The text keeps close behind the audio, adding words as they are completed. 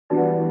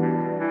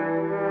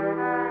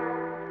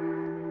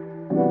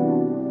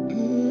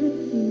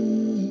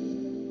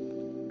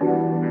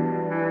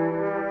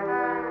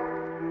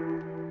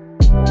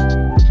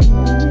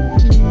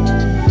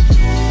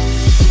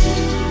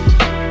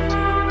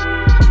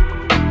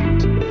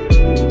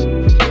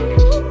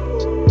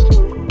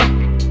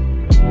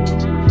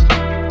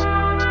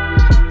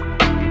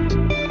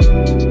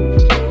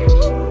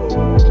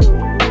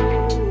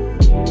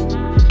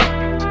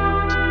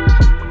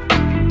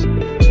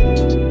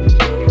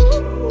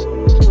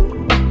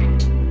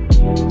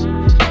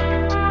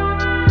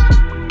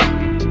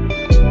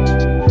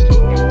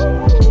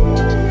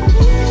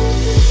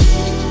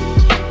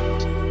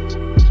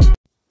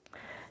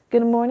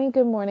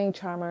good morning,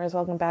 charmers.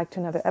 Welcome back to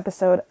another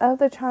episode of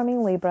The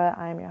Charming Libra.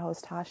 I'm your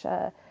host,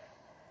 Tasha.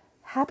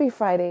 Happy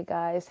Friday,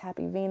 guys.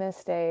 Happy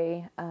Venus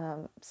Day.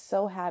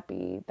 So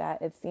happy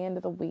that it's the end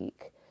of the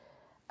week.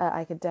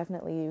 I could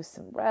definitely use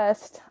some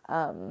rest.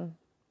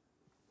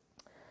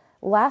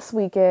 Last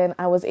weekend,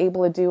 I was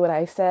able to do what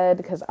I said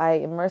because I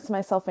immersed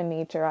myself in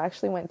nature. I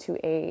actually went to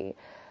a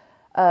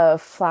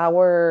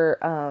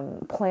flower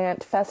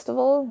plant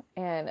festival,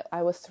 and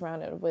I was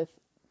surrounded with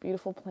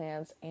beautiful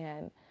plants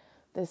and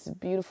this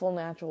beautiful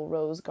natural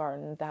rose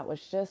garden that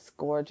was just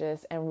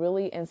gorgeous and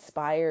really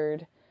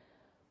inspired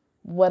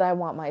what I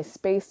want my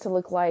space to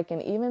look like,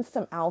 and even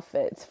some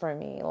outfits for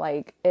me.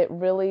 Like, it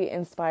really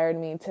inspired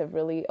me to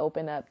really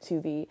open up to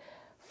the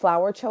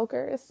flower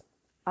chokers.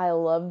 I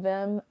love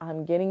them.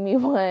 I'm getting me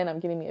one. I'm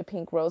getting me a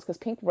pink rose because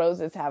pink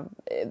roses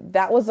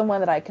that was the one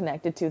that I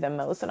connected to the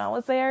most when I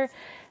was there.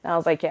 And I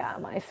was like, yeah,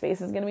 my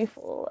space is going to be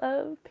full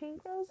of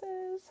pink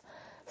roses.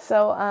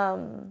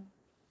 So,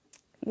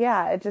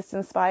 yeah, it just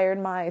inspired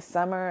my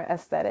summer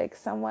aesthetic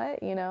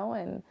somewhat,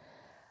 and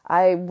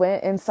I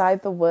went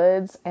inside the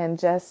woods and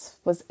just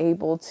was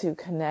able to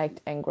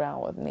connect and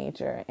ground with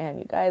nature. And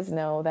you guys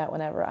know that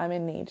whenever I'm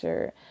in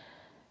nature,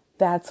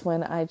 that's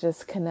when I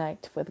just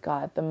connect with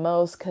God the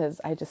most,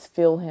 because I just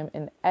feel him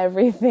in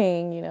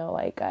everything,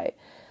 like I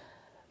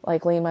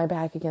lean my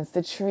back against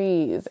the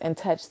trees and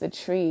touch the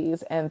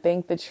trees and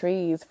thank the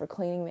trees for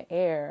cleaning the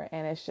air.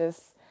 And it's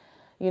just,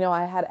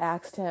 I had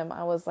asked him,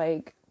 I was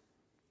like,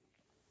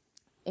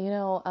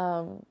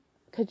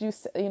 could you,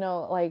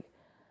 like,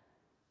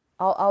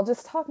 I'll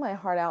just talk my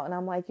heart out, and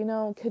I'm like,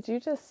 could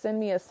you just send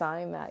me a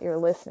sign that you're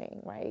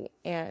listening, right?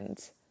 And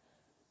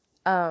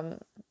I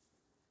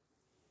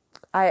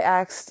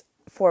asked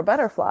for a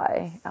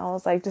butterfly. I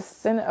was like,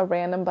 just send a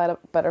random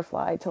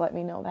butterfly to let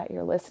me know that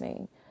you're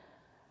listening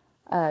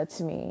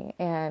to me.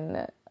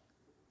 And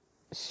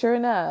sure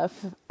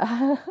enough,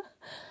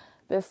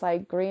 this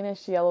like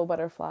greenish yellow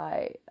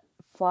butterfly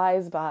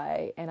flies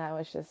by, and I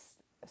was just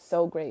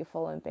so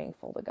grateful and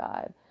thankful to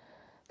God,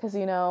 because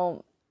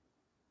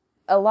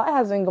a lot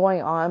has been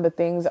going on, but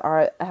things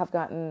have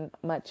gotten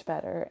much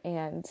better,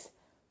 and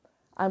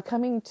I'm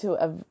coming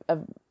to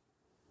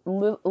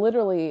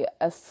literally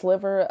a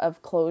sliver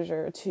of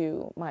closure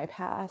to my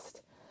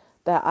past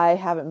that I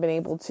haven't been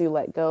able to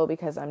let go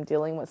because I'm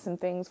dealing with some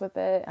things with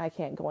it. I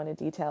can't go into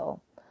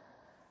detail,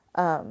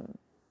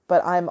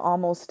 but I'm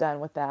almost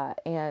done with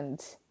that,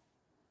 and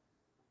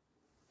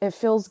it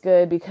feels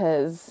good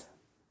because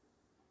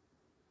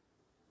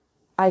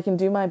I can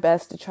do my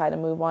best to try to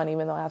move on,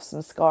 even though I have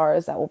some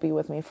scars that will be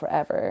with me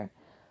forever.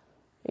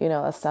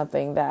 That's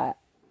something that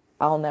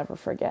I'll never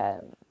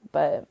forget.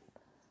 But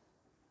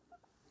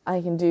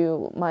I can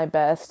do my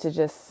best to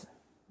just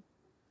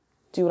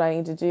do what I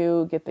need to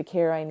do, get the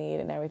care I need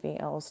and everything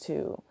else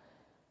to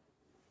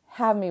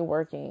have me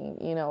working,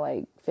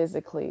 like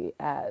physically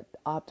at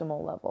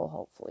optimal level,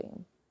 hopefully.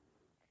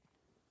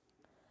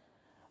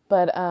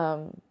 But,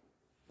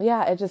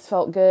 yeah, it just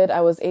felt good.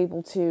 I was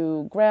able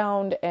to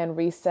ground and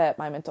reset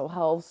my mental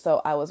health.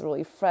 So I was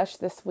really fresh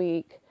this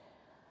week.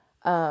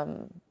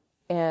 I've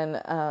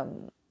been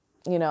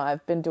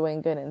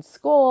doing good in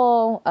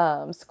school.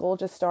 School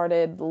just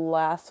started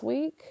last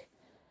week.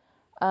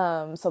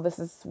 So this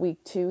is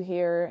week 2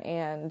 here,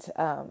 and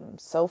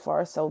so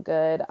far so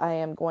good. I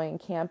am going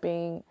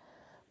camping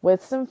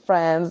with some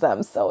friends.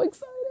 I'm so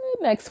excited.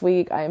 Next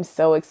week, I am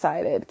so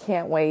excited.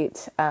 Can't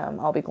wait.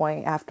 I'll be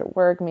going after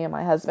work, me and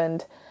my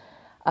husband.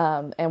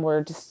 And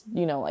we're just,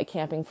 like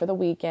camping for the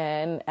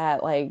weekend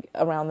at like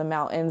around the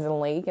mountains and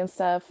lake and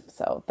stuff.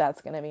 So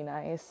that's going to be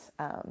nice.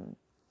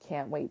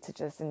 Can't wait to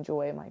just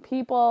enjoy my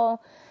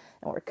people,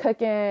 and we're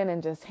cooking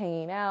and just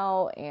hanging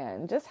out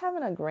and just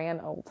having a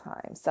grand old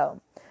time. So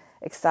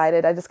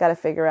excited. I just got to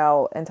figure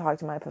out and talk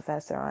to my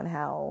professor on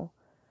how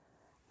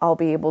I'll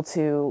be able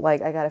to, I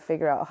got to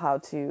figure out how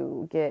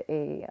to get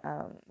a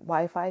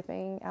Wi-Fi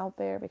thing out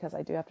there, because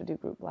I do have to do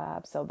group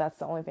labs. So that's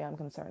the only thing I'm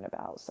concerned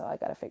about. So I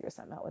got to figure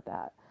something out with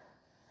that.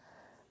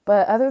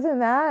 But other than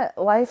that,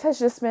 life has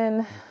just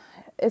been,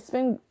 it's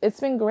been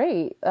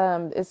great.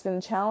 It's been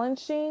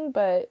challenging,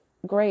 but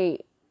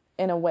great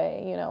in a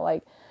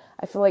way,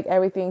 I feel like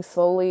everything's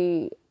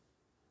slowly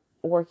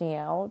working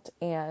out,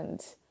 and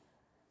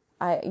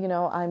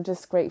I'm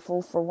just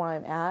grateful for where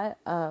I'm at.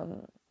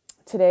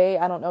 Today,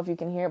 I don't know if you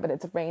can hear it, but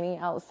it's raining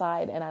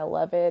outside and I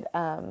love it.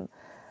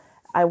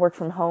 I work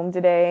from home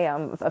today.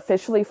 I'm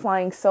officially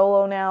flying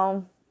solo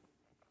now.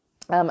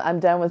 I'm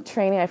done with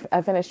training.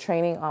 I finished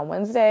training on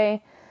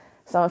Wednesday.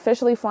 So I'm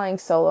officially flying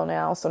solo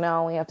now. So now I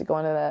only have to go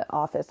into the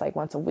office like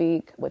once a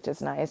week, which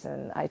is nice.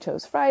 And I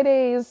chose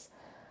Fridays.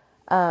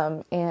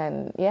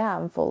 And yeah,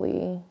 I'm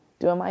fully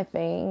doing my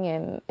thing,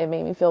 and it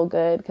made me feel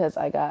good because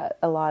I got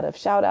a lot of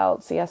shout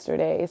outs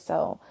yesterday.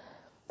 So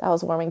that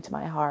was warming to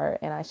my heart,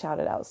 and I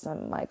shouted out some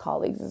of my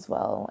colleagues as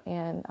well.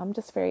 And I'm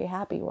just very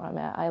happy where I'm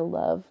at. I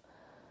love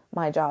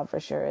my job for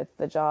sure. It's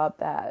the job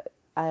that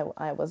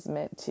I was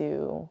meant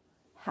to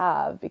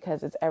have,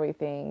 because it's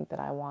everything that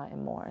I want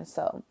and more.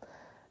 So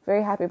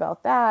very happy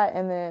about that.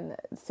 And then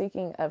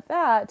speaking of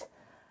that,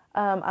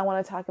 I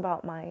want to talk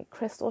about my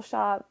crystal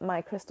shop.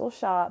 My crystal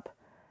shop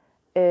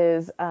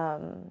is,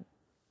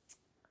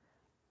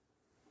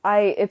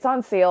 it's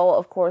on sale,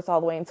 of course, all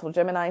the way until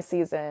Gemini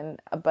season,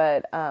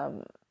 but,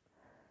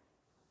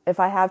 if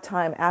I have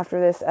time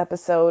after this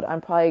episode,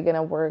 I'm probably going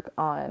to work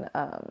on,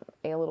 a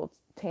little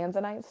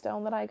tanzanite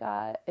stone that I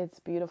got.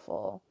 It's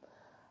beautiful.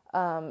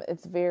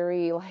 It's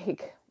very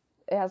like,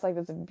 it has like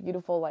this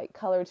beautiful like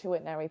color to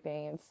it and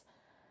everything.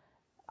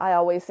 I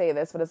always say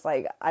this, but it's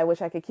like, I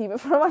wish I could keep it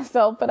for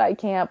myself, but I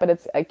can't. But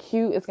it's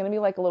it's going to be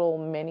like a little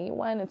mini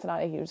one. It's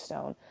not a huge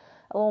stone.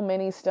 A little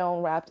mini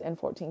stone wrapped in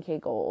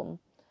 14K gold,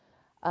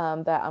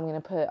 that I'm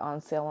going to put on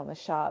sale on the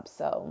shop.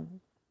 So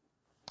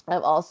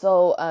I've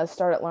also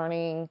started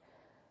learning,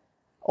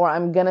 or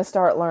I'm going to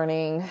start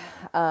learning,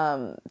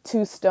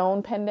 2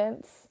 stone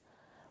pendants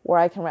where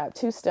I can wrap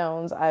 2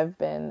 stones. I've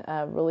been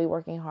really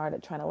working hard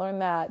at trying to learn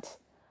that.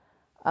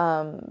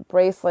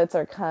 Bracelets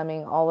are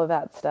coming. All of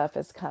that stuff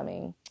is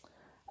coming.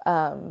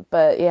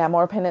 But yeah,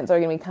 more pendants are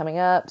going to be coming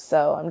up.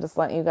 So I'm just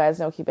letting you guys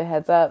know, keep a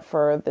heads up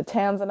for the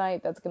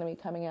tanzanite that's going to be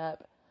coming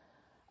up.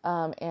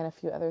 And a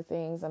few other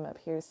things. I'm up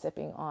here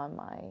sipping on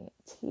my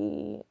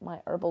tea,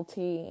 my herbal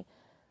tea.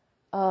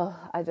 Oh,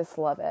 I just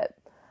love it.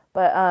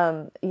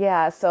 But,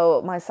 yeah,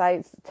 so my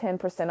site's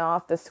 10%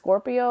 off the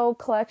Scorpio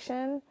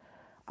collection.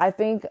 I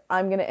think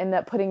I'm going to end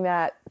up putting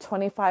that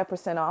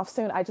 25% off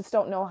soon. I just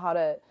don't know how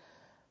to,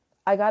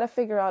 I got to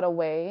figure out a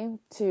way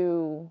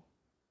to,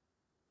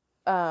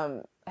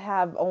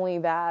 have only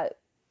that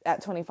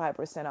at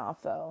 25%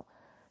 off though.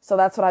 So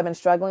that's what I've been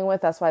struggling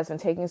with. That's why it's been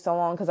taking so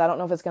long, because I don't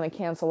know if it's going to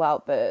cancel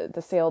out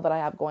the sale that I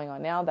have going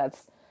on now.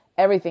 That's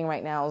everything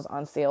right now is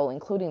on sale,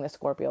 including the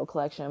Scorpio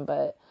collection.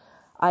 But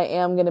I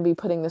am going to be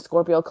putting the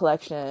Scorpio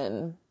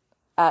collection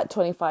at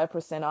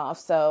 25% off.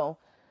 So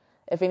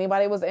if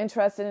anybody was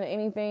interested in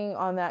anything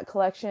on that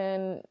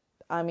collection,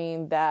 I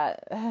mean,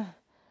 that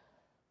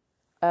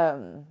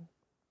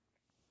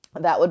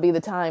would be the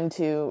time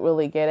to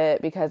really get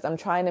it, because I'm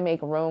trying to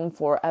make room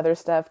for other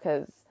stuff.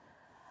 Because,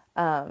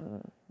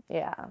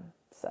 yeah,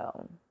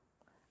 so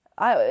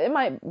it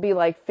might be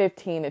like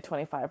 15 to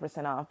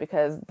 25% off,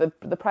 because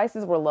the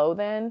prices were low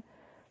then.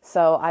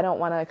 So I don't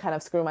want to kind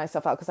of screw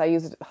myself out, because I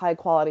used high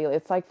quality.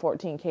 It's like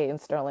 14K in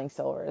sterling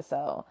silver.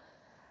 So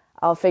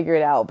I'll figure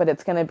it out, but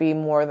it's going to be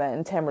more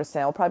than 10%.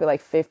 It'll probably be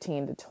like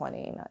 15 to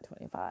 20, not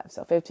 25.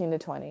 So 15 to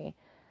 20.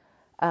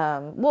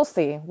 We'll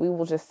see. We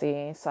will just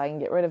see, so I can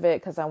get rid of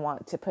it, because I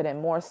want to put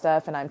in more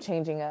stuff, and I'm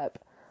changing up.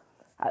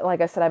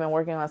 Like I said, I've been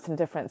working on some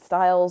different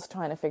styles,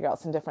 trying to figure out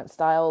some different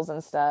styles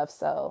and stuff.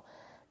 So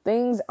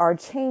things are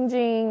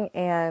changing,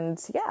 and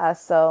yeah,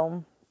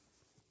 so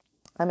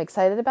I'm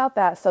excited about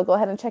that. So go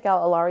ahead and check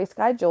out Alari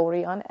Sky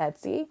Jewelry on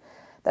Etsy.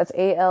 That's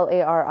ALARIESKYE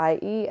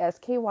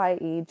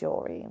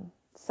Jewelry.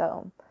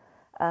 So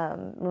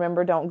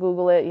remember, don't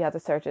Google it. You have to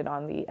search it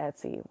on the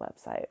Etsy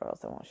website, or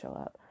else it won't show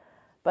up.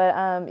 But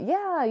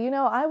yeah,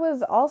 I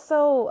was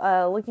also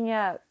looking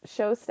at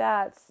show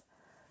stats,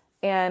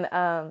 and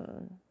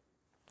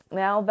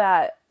now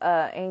that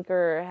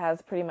Anchor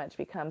has pretty much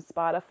become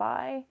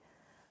Spotify,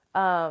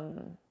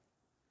 I'm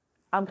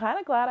kind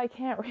of glad I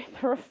can't read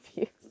the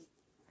reviews.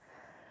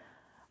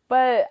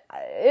 But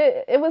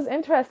it was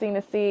interesting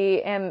to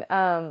see, and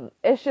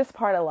it's just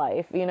part of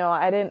life.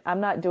 I'm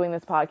not doing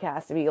this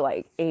podcast to be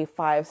like a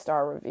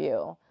 5-star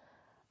review.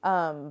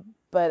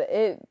 But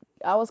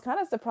I was kind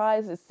of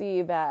surprised to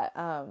see that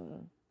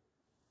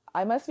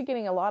I must be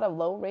getting a lot of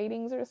low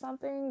ratings or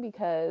something,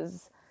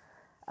 because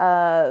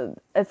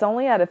it's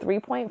only at a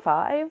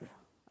 3.5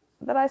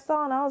 that I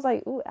saw, and I was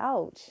like, ooh,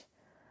 ouch.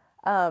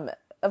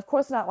 Of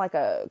course, not like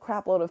a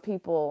crap load of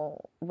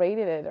people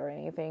rated it or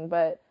anything,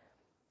 but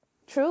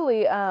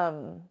truly, I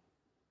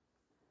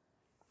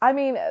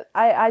mean,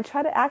 I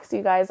try to ask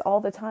you guys all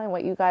the time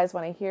what you guys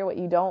want to hear, what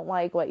you don't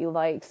like, what you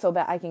like, so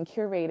that I can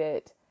curate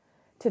it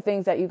to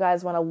things that you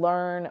guys want to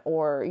learn,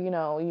 or, you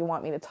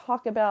want me to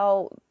talk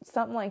about,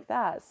 something like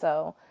that.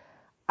 So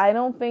I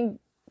don't think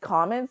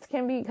comments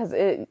can be, because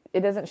it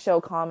doesn't show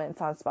comments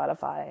on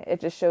Spotify. It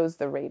just shows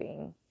the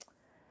rating.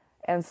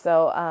 And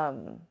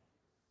so,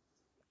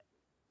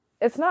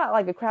 it's not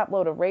like a crap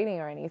load of rating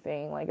or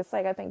anything. Like, it's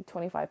like, I think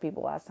 25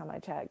 people last time I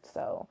checked.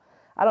 So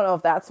I don't know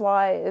if that's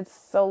why it's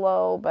so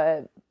low,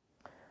 but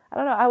I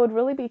don't know. I would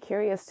really be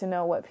curious to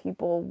know what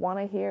people want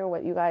to hear,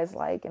 what you guys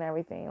like and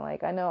everything.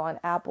 Like, I know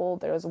on Apple,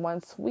 there was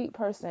one sweet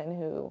person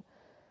who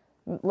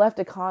left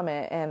a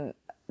comment, and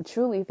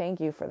truly thank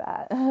you for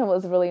that. It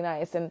was really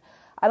nice. And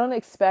I don't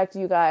expect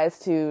you guys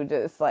to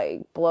just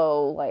like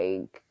blow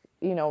like,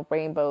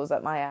 rainbows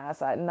up my ass.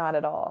 Not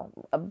at all.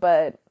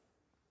 But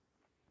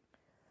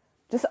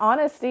just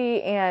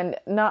honesty, and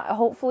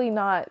hopefully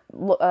not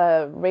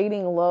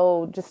rating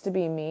low just to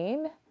be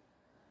mean.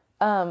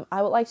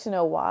 I would like to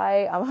know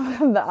why.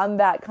 I'm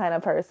that kind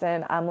of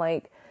person. I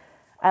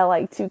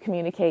like to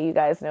communicate. You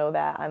guys know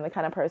that I'm the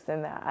kind of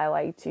person that I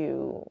like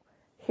to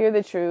hear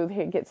the truth,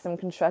 get some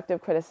constructive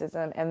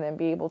criticism, and then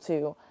be able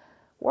to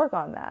work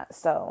on that.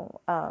 So,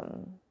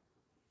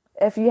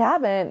 if you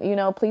haven't,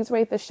 please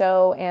rate the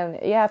show. And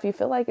yeah, if you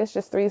feel like it's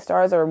just 3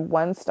 stars or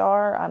 1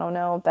 star, I don't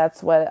know if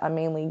that's what I'm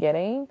mainly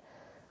getting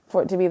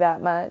for it to be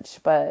that much.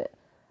 But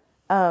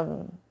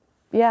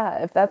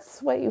yeah, if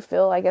that's what you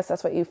feel, I guess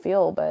that's what you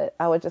feel. But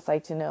I would just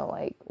like to know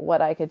like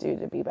what I could do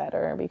to be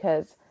better,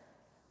 because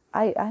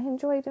I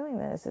enjoy doing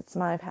this. It's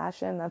my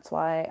passion. That's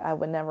why I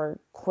would never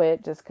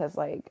quit, just because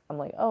like I'm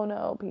like, oh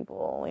no,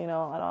 people, I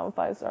don't have a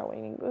 5-star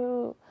rating.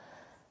 Boo.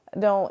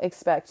 Don't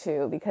expect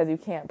to, because you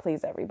can't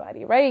please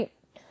everybody, right?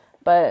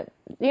 But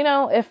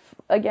if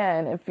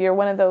you're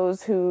one of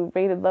those who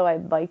rated low,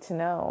 I'd like to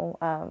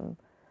know.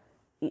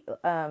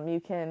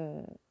 You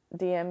can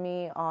DM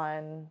me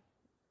on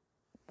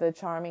the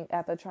Charming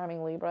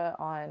Libra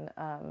on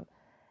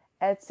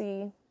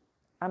Etsy.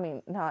 I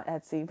mean, not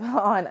Etsy, but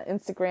on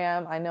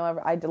Instagram. I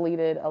know I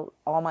deleted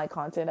all my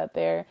content up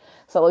there,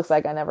 so it looks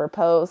like I never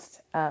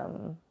post.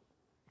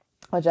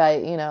 Which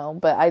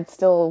but I'd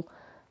still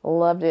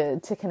love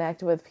to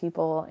connect with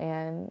people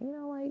and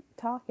like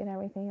talk and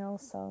everything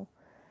else. So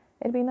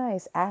it'd be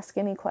nice. Ask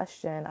any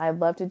question. I'd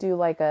love to do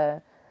like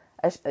some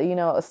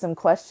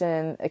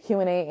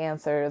Q&A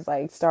answers,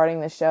 like starting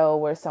the show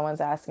where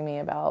someone's asking me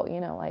about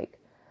like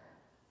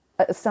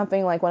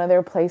something like one of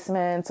their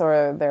placements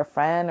or their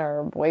friend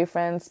or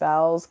boyfriend,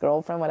 spouse,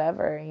 girlfriend,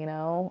 whatever,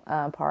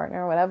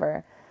 partner,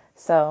 whatever.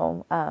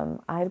 So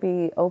I'd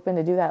be open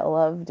to do that. I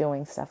love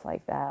doing stuff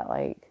like that.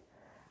 Like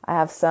I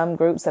have some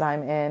groups that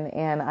I'm in,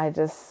 and I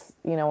just,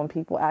 when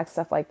people ask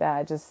stuff like that,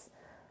 I just,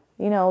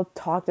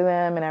 talk to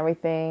them and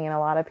everything. And a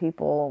lot of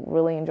people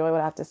really enjoy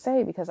what I have to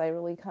say, because I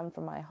really come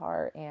from my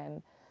heart.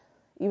 And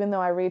even though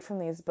I read from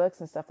these books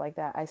and stuff like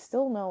that, I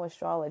still know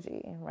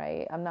astrology,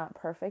 right? I'm not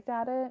perfect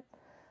at it.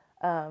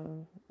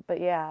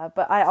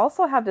 But I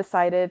also have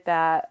decided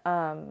that,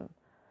 I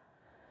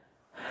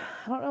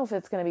don't know if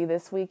it's going to be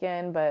this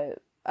weekend,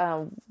 but,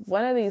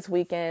 one of these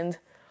weekends,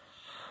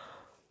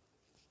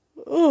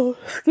 one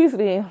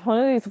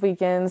of these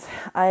weekends,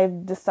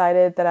 I've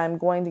decided that I'm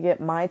going to get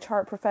my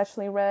chart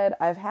professionally read.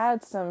 I've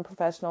had some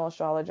professional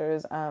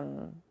astrologers,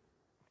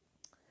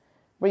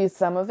 read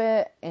some of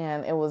it,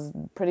 and it was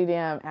pretty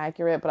damn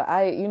accurate. But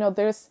I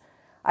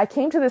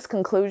came to this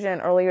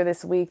conclusion earlier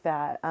this week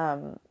that,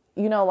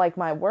 like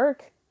my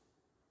work,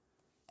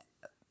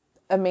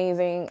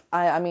 amazing.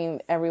 I mean,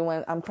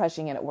 I'm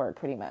crushing it at work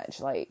pretty much.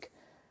 Like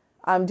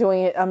I'm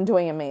doing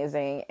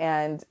amazing,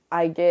 and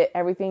I get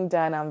everything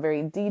done. I'm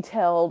very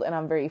detailed and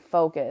I'm very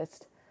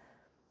focused.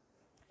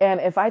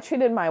 And if I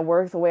treated my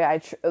work the way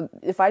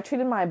if I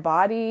treated my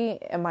body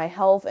and my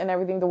health and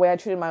everything the way I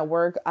treated my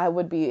work, I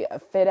would be a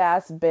fit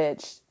ass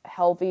bitch,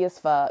 healthy as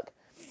fuck.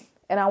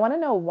 And I want to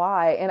know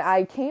why. And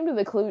I came to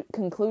the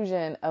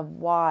conclusion of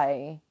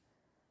why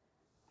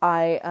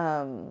I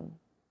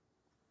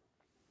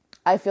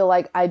feel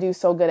like I do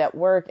so good at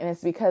work, and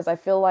it's because I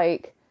feel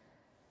like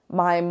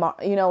my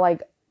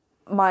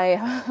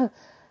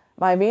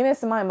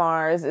Venus and my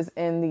Mars is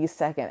in the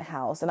second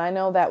house. And I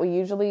know that we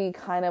usually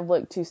kind of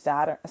look to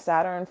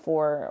Saturn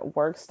for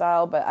work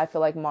style, but I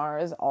feel like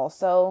Mars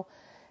also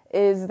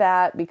is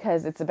that,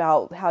 because it's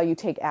about how you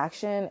take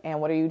action,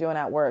 and what are you doing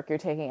at work? You're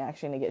taking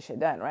action to get shit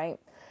done, right?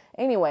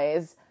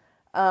 Anyways,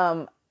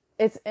 mine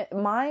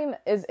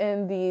is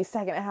in the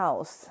second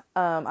house.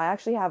 I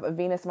actually have a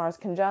Venus Mars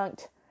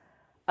conjunct,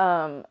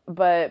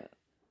 but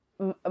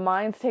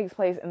mine takes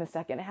place in the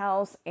second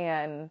house,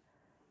 and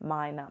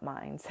not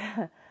mine's,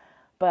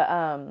 but,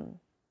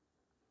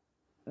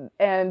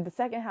 and the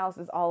second house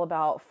is all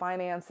about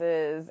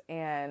finances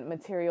and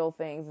material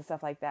things and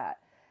stuff like that.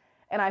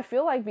 And I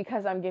feel like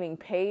because I'm getting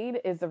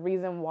paid is the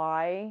reason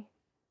why,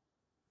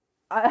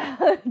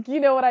 you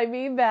know what I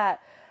mean?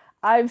 That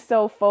I'm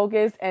so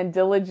focused and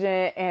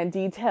diligent and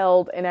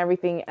detailed and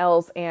everything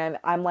else. And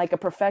I'm like a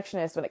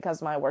perfectionist when it comes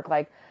to my work.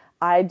 Like,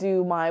 I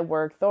do my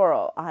work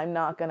thorough. I'm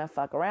not going to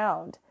fuck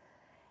around.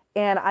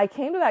 And I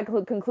came to that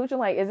conclusion,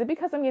 like, is it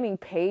because I'm getting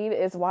paid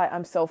is why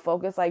I'm so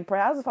focused? Like,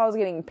 perhaps if I was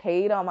getting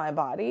paid on my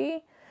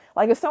body,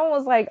 like if someone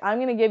was like, I'm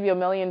going to give you $1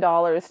 million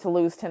to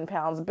lose 10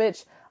 pounds,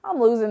 bitch, I'm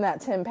losing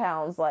that 10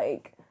 pounds,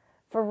 like,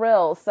 for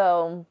real.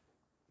 So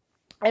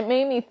it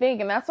made me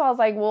think, and that's why I was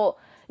like, well,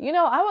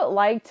 I would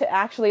like to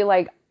actually,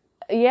 like,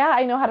 yeah,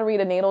 I know how to read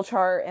a natal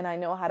chart, and I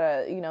know how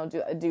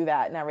to, do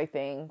that and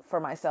everything for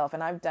myself,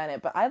 and I've done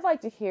it, but I'd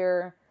like to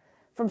hear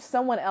from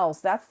someone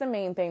else. That's the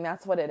main thing.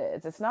 That's what it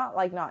is. It's not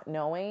like not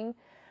knowing,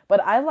 but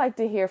I'd like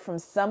to hear from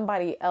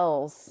somebody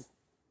else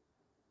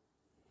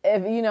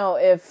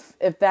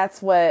if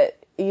that's what,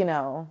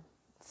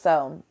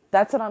 so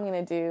that's what I'm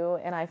going to do.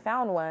 And I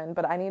found one,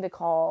 but I need to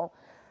call.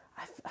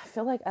 I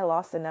feel like I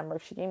lost the number.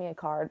 She gave me a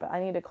card, but I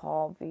need to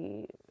call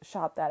the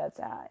shop that it's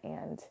at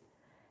and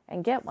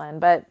get one.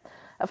 But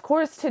of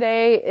course,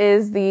 today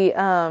is the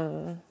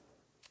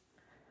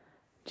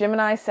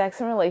Gemini sex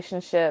and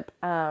relationship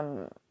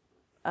episode.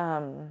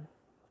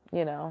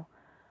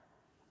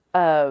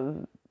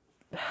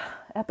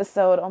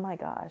 Oh my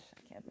gosh,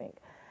 I can't think.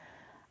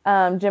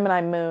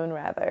 Gemini moon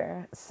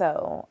rather.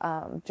 So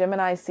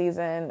Gemini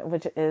season,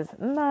 which is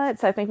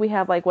nuts. I think we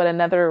have like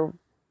another,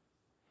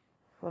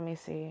 let me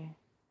see.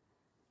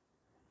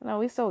 No,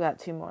 we still got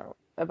two more,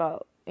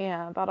 about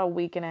a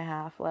week and a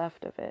half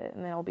left of it,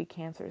 and then it'll be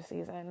Cancer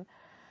season.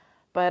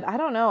 But I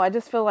don't know. I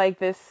just feel like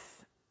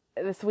this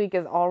week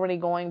is already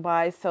going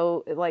by.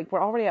 So like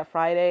we're already at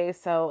Friday.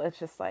 So it's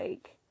just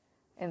like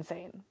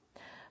insane.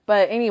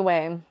 But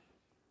anyway,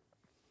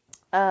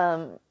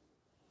 yeah,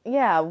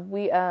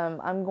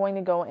 I'm going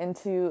to go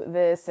into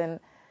this, and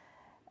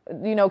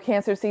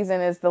Cancer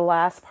season is the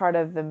last part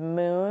of the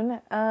moon,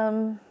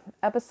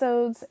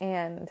 episodes.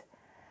 And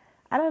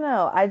I don't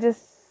know. I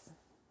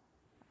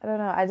don't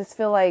know. I just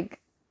feel like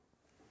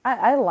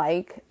I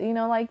like, I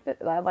like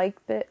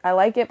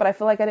it, but I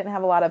feel like I didn't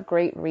have a lot of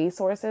great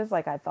resources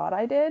like I thought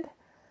I did,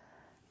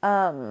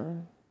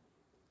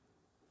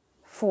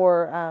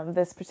 for,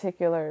 this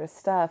particular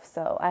stuff.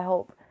 So I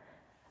hope,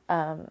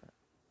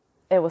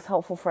 it was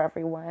helpful for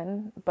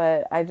everyone,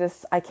 but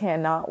I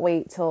cannot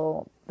wait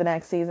till the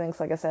next season. 'Cause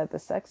like I said, the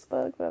sex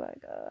book that I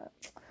got,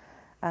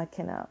 I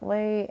cannot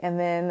wait. And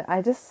then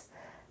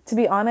to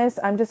be honest,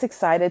 I'm just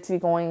excited to be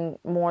going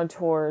more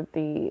toward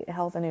the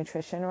health and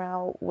nutrition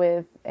route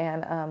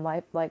and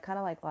kind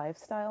of like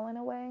lifestyle in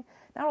a way.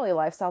 Not really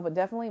lifestyle, but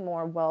definitely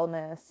more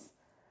wellness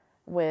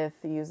with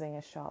using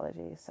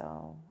astrology.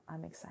 So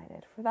I'm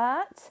excited for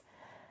that.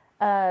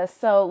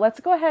 So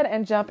let's go ahead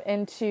and jump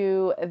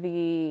into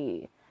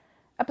the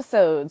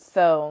episodes.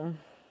 So,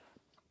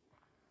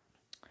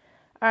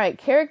 all right,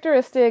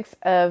 characteristics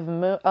of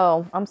moon.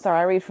 Oh, I'm sorry.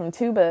 I read from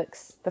two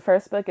books. The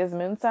first book is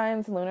Moon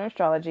Signs, Lunar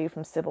Astrology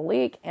from Sybil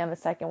Leek. And the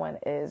second one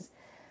is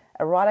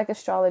Erotic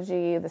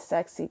Astrology, The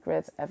Sex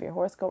Secrets of Your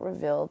Horoscope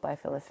Revealed by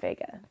Phyllis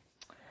Vega.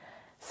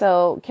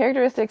 So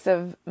characteristics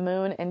of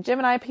Moon and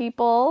Gemini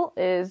people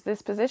is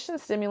this position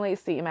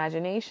stimulates the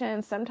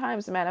imagination,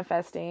 sometimes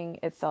manifesting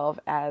itself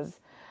as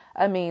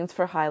a means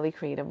for highly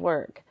creative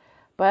work,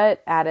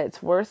 but at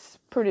its worst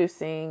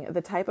producing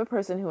the type of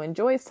person who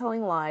enjoys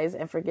telling lies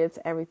and forgets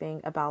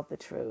everything about the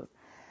truth.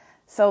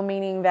 So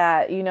meaning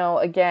that,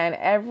 again,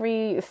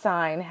 every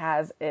sign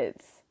has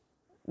its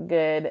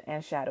good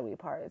and shadowy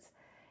parts.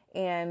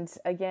 And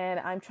again,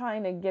 I'm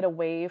trying to get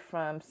away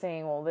from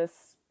saying, well,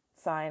 this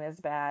sign is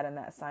bad and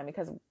that sign,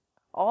 because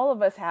all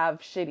of us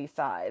have shitty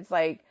sides.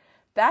 Like,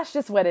 that's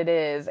just what it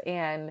is.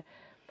 And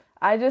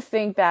I just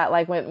think that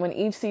like when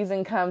each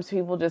season comes,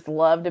 people just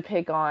love to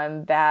pick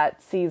on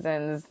that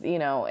season's,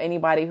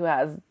 anybody who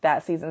has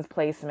that season's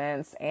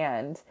placements.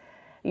 And,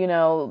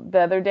 the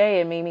other day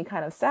it made me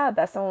kind of sad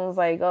that someone was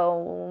like,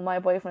 oh, my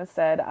boyfriend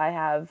said I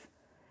have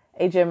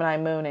a Gemini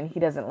moon and he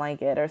doesn't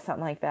like it or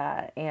something like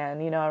that.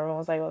 And, everyone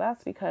was like, well,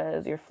 that's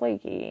because you're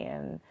flaky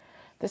and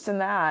this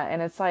and that.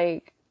 And it's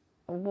like,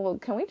 well,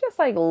 can we just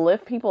like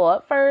lift people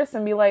up first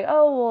and be like,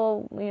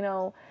 oh,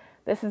 well,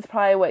 this is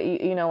probably what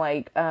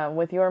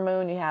with your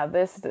moon, you have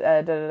this,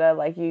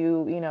 like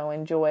you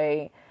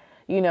enjoy,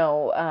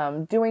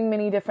 doing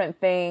many different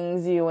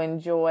things. You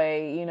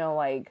enjoy,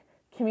 like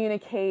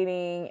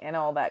communicating and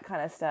all that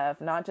kind of stuff.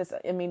 Not just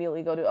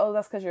immediately go to, oh,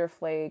 that's because you're a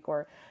flake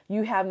or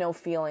you have no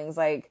feelings.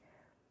 Like,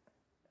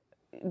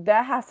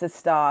 that has to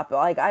stop.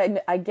 Like,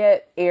 I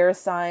get air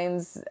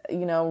signs,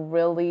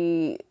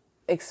 really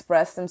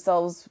express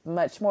themselves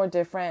much more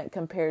different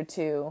compared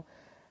to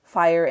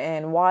fire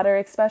and water,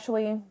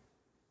 especially.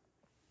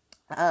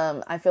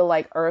 I feel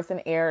like earth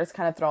and air is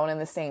kind of thrown in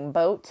the same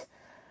boat.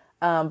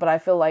 But I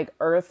feel like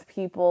earth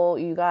people,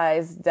 you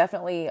guys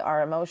definitely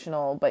are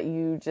emotional, but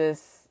you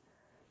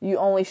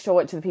only show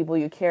it to the people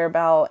you care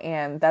about.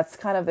 And that's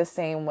kind of the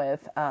same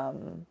with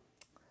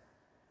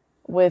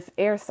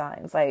air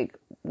signs. Like,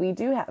 we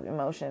do have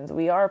emotions.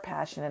 We are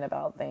passionate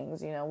about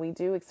things. We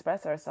do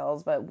express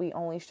ourselves, but we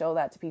only show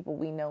that to people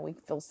we know we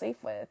feel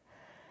safe with.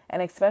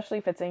 And especially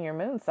if it's in your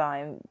moon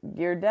sign,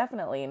 you're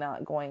definitely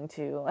not going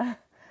to,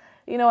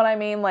 you know what I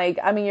mean? Like,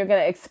 you're going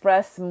to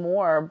express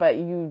more, but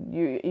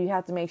you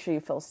have to make sure you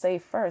feel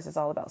safe first. It's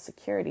all about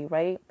security,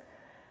 right?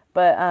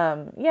 But,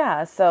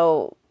 yeah,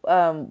 so,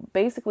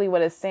 basically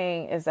what it's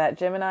saying is that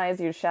Gemini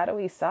is your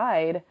shadowy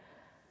side.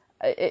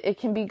 It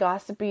can be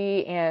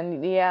gossipy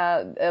and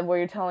where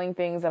you're telling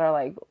things that are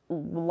like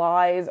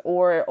lies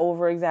or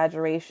over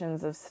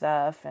exaggerations of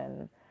stuff.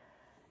 And,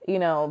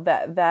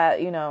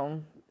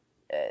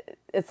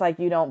 it's like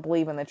you don't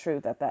believe in the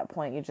truth at that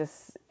point.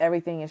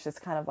 Everything is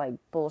just kind of like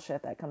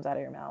bullshit that comes out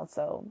of your mouth.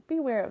 So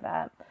beware of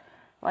that.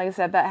 Like I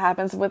said, that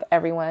happens with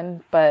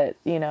everyone, but,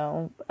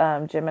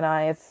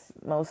 Gemini, it's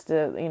most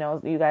of,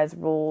 you guys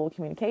rule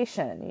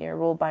communication. You're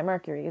ruled by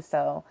Mercury.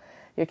 So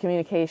your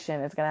communication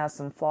is going to have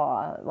some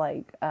flaw,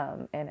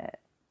 in it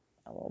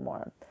a little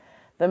more.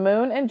 The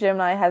moon in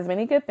Gemini has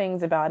many good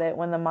things about it.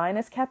 When the mind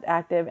is kept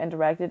active and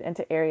directed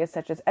into areas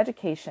such as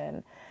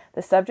education,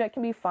 the subject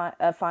can be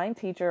a fine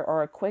teacher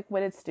or a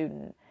quick-witted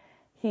student.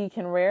 He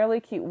can rarely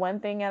keep one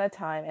thing at a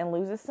time and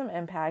loses some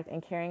impact in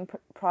carrying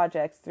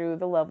projects through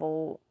to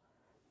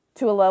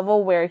a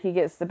level where he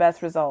gets the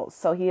best results.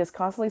 So he is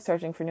constantly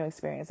searching for new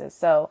experiences.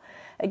 So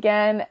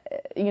again,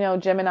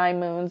 Gemini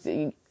moons,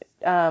 you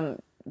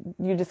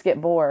just get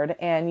bored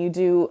and you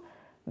do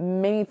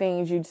many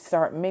things. You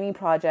start many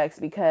projects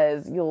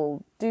because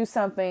you'll do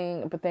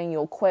something, but then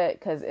you'll quit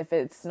because if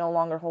it's no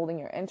longer holding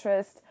your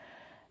interest,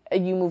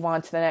 you move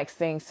on to the next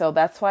thing. So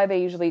that's why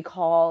they usually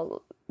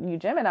call you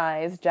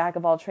Geminis jack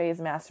of all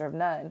trades, master of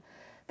none,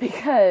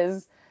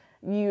 because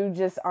you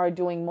just are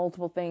doing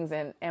multiple things.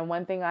 And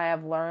one thing I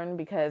have learned,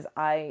 because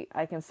I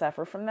can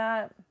suffer from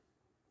that,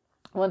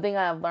 one thing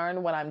I have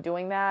learned when I'm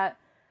doing that,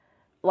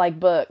 like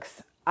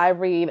books, I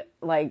read,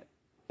 like,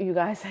 you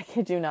guys, I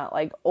kid you not,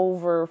 like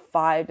over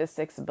 5 to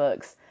 6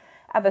 books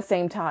at the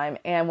same time.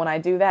 And when I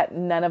do that,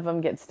 none of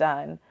them gets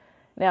done.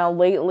 Now,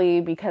 lately,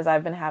 because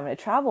I've been having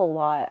to travel a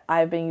lot,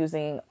 I've been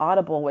using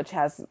Audible, which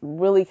has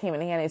really came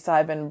in handy. So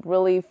I've been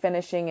really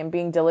finishing and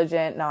being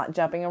diligent, not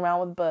jumping around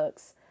with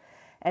books,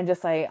 and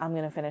just like, I'm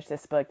going to finish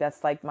this book.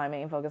 That's like my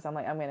main focus. I'm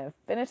like, I'm going to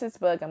finish this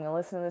book. I'm going to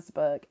listen to this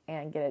book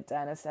and get it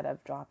done instead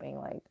of dropping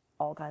like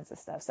all kinds of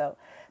stuff. So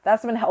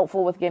that's been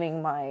helpful with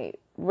getting my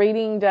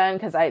reading done,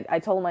 because I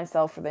told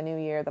myself for the new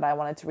year that I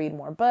wanted to read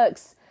more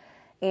books.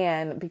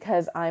 And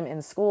because I'm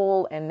in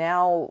school and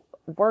now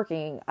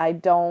working, I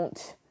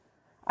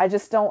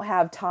just don't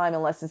have time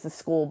unless it's a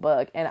school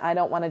book, and I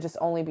don't want to just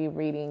only be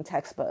reading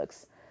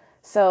textbooks.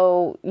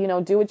 So,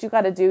 do what you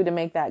got to do to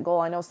make that goal.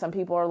 I know some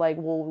people are like,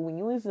 well, when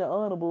you listen to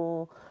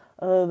Audible,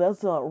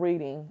 that's not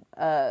reading.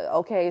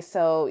 Okay,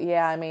 so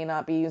yeah, I may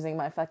not be using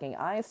my fucking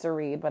eyes to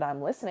read, but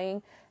I'm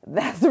listening.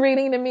 That's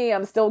reading to me.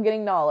 I'm still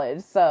getting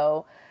knowledge.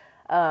 So,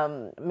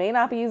 may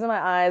not be using my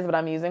eyes, but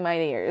I'm using my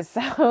ears.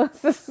 So it's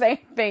the same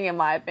thing in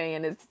my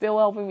opinion. It's still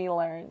helping me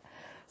learn.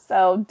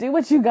 So do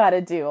what you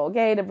gotta do,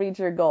 okay, to reach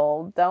your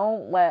goal.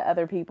 Don't let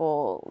other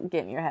people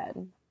get in your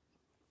head.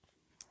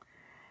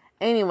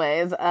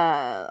 Anyways,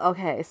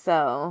 okay,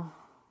 so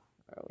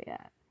where are we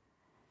at?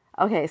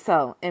 Okay,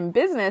 so in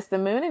business, the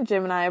moon and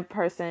Gemini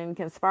person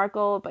can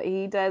sparkle, but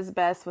he does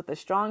best with a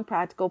strong,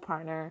 practical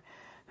partner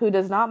who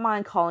does not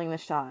mind calling the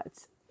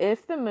shots.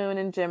 If the moon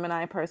and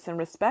Gemini person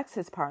respects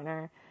his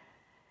partner,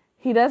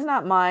 he does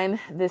not mind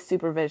this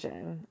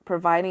supervision,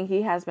 providing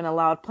he has been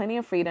allowed plenty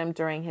of freedom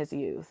during his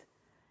youth.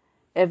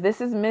 If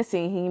this is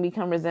missing, he can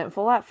become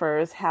resentful at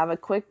first, have a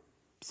quick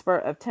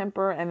spurt of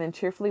temper, and then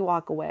cheerfully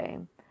walk away.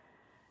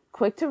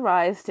 Quick to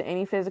rise to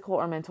any physical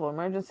or mental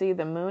emergency,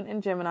 the moon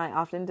in Gemini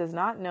often does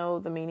not know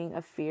the meaning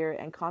of fear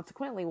and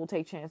consequently will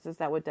take chances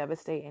that would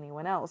devastate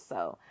anyone else.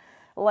 So,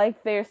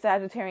 like their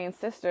Sagittarian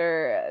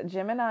sister,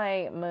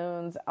 Gemini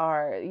moons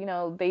are,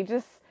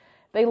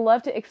 they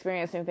love to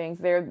experience new things.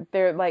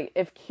 They're like,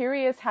 if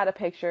Curious had a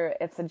picture,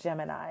 it's a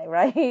Gemini,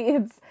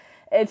 right?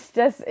 It's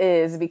just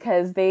is,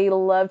 because they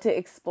love to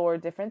explore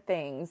different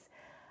things.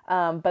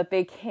 But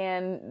they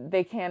can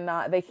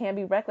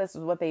be reckless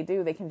with what they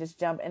do. They can just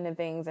jump into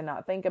things and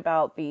not think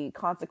about the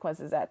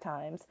consequences at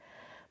times.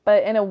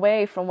 But in a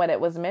way, from what it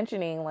was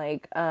mentioning,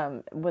 like,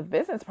 with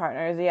business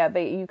partners, yeah,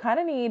 you kind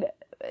of need,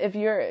 if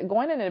you're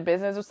going into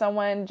business with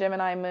someone,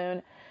 Gemini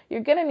moon, you're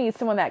going to need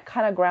someone that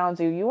kind of grounds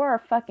you. You are a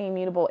fucking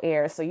mutable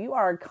air. So you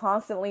are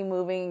constantly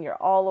moving. You're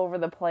all over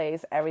the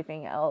place,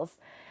 everything else.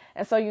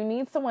 And so you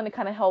need someone to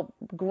kind of help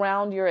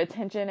ground your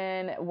attention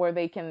in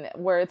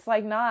where it's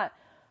like not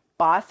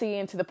bossy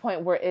and to the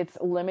point where it's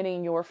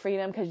limiting your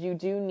freedom, because you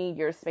do need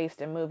your space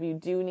to move. You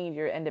do need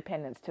your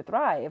independence to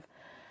thrive.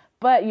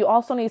 But you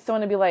also need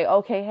someone to be like,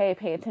 okay, hey,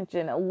 pay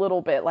attention a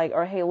little bit, like,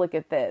 or hey, look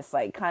at this,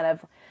 like, kind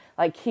of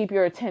like keep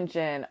your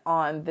attention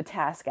on the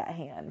task at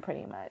hand,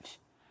 pretty much.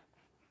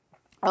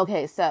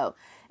 Okay, so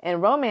in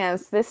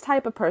romance, this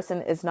type of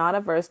person is not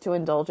averse to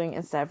indulging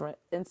in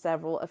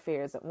several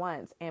affairs at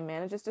once and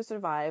manages to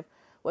survive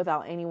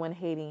without anyone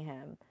hating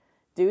him,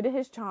 due to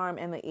his charm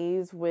and the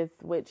ease with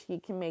which he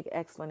can make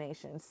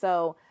explanations.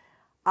 So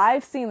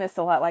I've seen this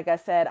a lot. Like I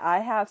said, I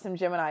have some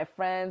Gemini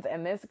friends,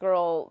 and this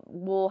girl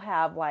will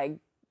have like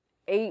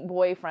 8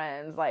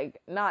 boyfriends, like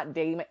not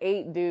dating, but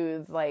 8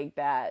 dudes like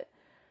that.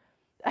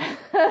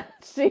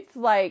 She's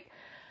like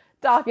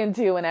talking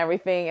to and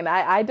everything. And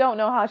I don't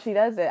know how she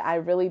does it. I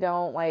really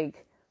don't.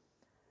 Like,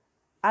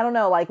 I don't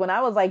know, like when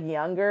I was like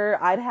younger,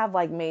 I'd have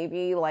like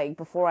maybe like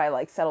before I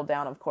like settled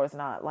down, of course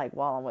not like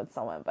while I'm with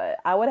someone, but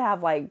I would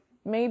have like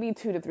maybe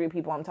 2 to 3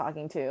 people I'm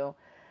talking to.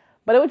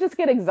 But it would just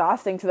get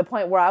exhausting to the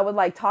point where I would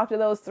like talk to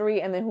those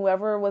 3, and then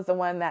whoever was the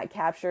one that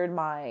captured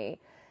my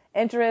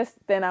interest,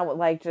 then I would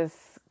like just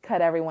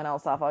cut everyone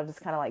else off. I would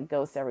just kind of like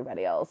ghost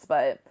everybody else.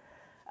 But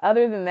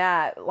other than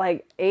that,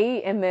 like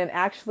 8, and then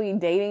actually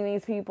dating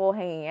these people,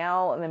 hanging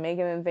out, and then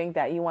making them think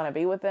that you want to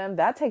be with them,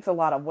 that takes a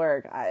lot of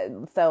work.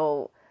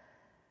 So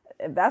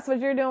if that's what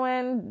you're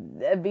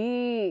doing,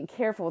 be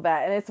careful with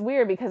that. And it's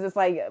weird because it's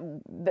like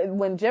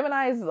when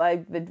Geminis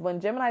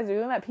are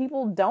doing that,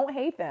 people don't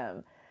hate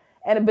them.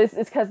 And it's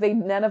because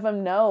none of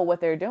them know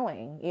what they're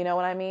doing. You know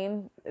what I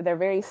mean? They're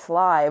very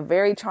sly,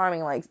 very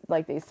charming,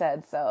 like they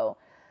said. So,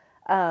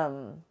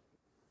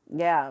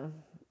 yeah.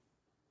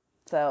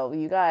 So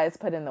you guys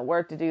put in the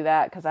work to do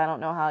that, because I don't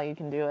know how you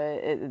can do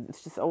it.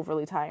 It's just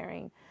overly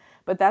tiring.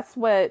 But that's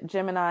what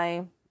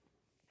Gemini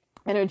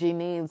energy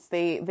needs.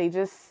 They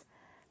just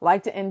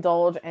like to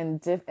indulge in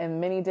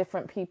many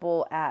different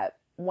people at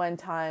one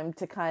time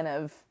to kind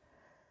of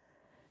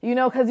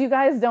because you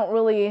guys don't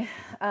really,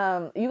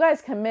 you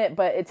guys commit,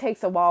 but it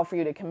takes a while for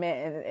you to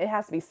commit. And it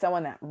has to be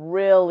someone that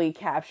really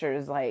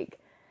captures like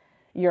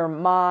your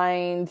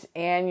mind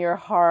and your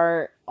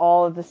heart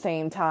all at the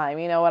same time.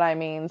 You know what I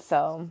mean?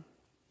 So,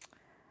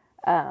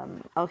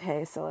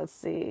 okay, so let's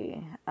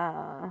see.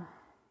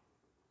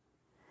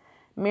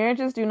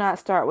 Marriages do not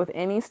start with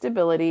any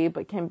stability,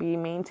 but can be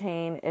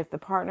maintained if the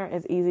partner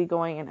is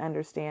easygoing and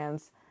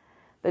understands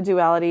the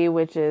duality,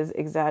 which is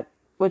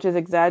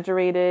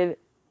exaggerated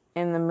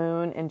in the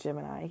moon in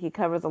Gemini. He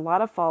covers a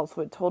lot of faults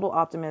with total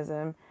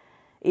optimism,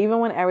 even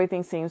when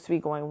everything seems to be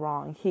going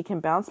wrong. He can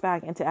bounce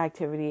back into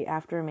activity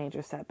after a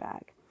major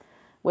setback.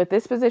 With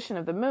this position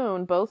of the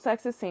moon, both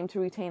sexes seem to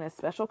retain a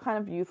special kind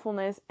of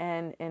youthfulness,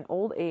 and in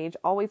old age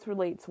always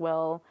relates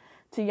well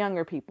to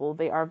younger people.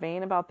 They are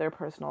vain about their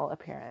personal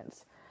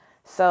appearance.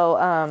 So,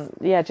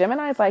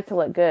 Geminis like to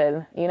look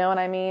good. You know what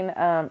I mean?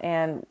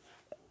 And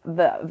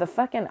the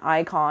fucking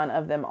icon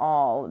of them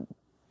all,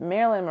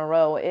 Marilyn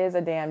Monroe, is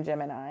a damn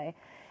Gemini.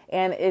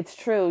 And it's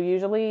true.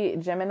 Usually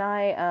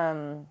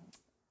Gemini,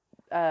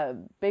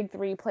 big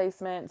three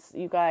placements,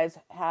 you guys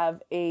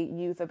have a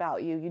youth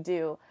about you. You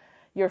do.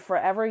 You're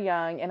forever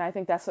young. And I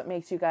think that's what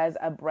makes you guys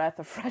a breath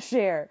of fresh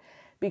air,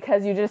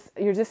 because you're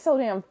just so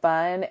damn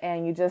fun,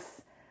 and you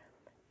just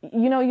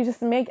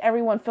make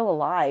everyone feel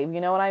alive.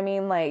 You know what I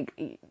mean?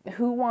 Like,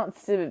 who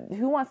wants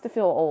to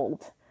feel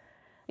old?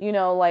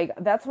 Like,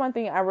 that's one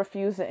thing I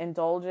refuse to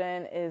indulge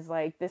in, is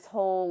like this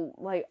whole,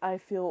 like, I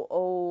feel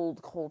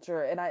old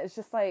culture. And it's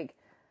just like,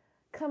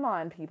 come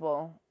on,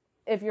 people.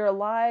 If you're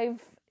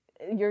alive,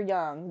 you're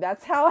young.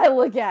 That's how I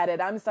look at it.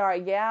 I'm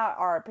sorry. Yeah,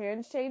 our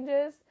appearance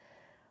changes,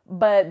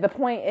 but the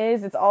point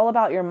is, it's all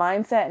about your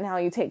mindset and how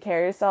you take care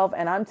of yourself.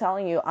 And I'm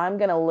telling you, I'm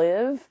going to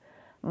live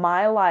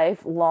my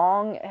life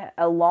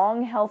a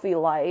long, healthy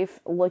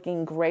life,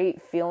 looking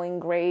great, feeling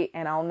great.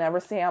 And I'll never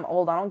say I'm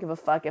old. I don't give a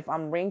fuck if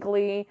I'm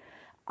wrinkly.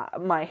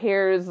 My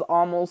hair's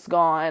almost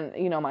gone.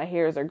 My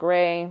hairs are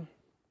gray.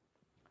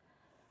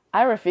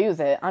 I refuse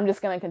it. I'm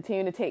just going to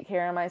continue to take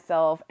care of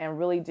myself and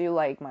really do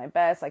like my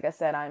best. Like I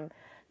said, I'm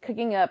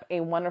cooking up a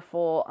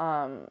wonderful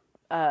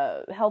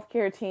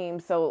healthcare team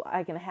so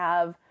I can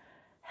have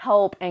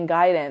help and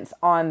guidance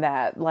on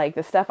that. Like,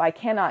 the stuff I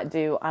cannot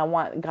do, I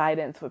want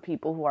guidance with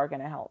people who are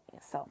going to help me.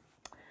 So,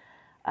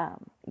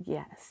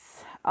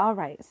 yes. All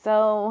right.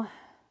 So,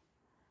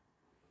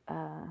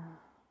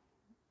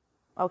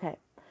 okay.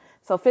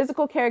 So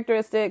physical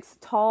characteristics: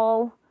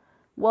 tall,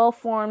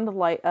 well-formed,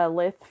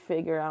 lithe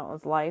figure. I don't know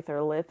if it's lithe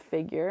or lithe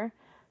figure.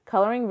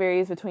 Coloring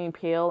varies between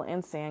pale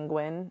and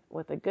sanguine,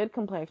 with a good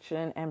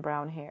complexion and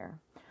brown hair.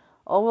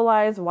 Oval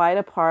eyes wide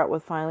apart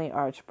with finely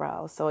arched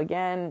brows. So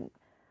again,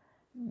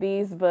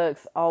 these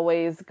books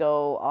always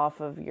go off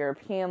of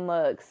European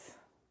looks.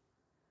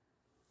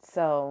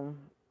 So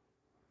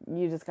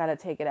you just got to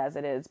take it as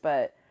it is.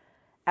 But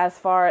as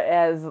far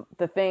as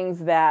the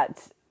things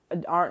that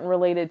aren't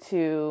related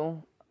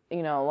to,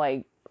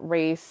 like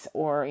race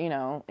or,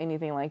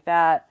 anything like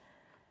that,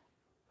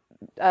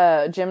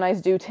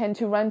 Geminis do tend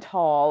to run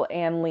tall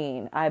and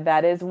lean.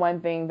 That is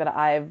one thing that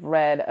I've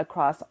read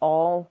across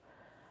all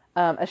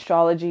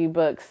astrology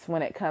books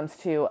when it comes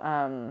to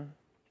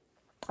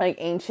like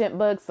ancient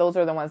books. Those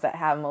are the ones that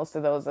have most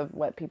of those of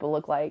what people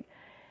look like.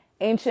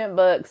 Ancient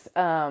books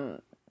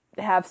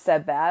have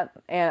said that,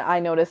 and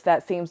I noticed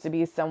that seems to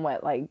be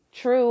somewhat like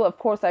true. Of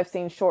course, I've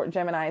seen short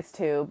Geminis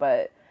too,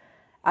 but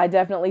I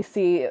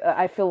definitely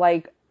I feel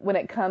like when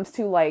it comes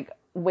to like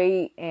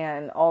weight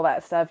and all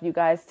that stuff, you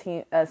guys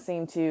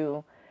seem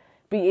to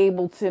be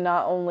able to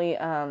not only,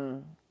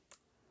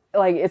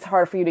 like, it's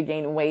hard for you to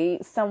gain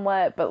weight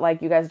somewhat, but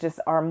like you guys just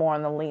are more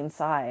on the lean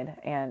side,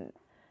 and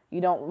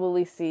you don't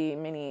really see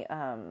many,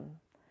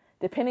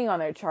 depending on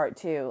their chart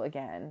too,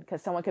 again,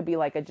 because someone could be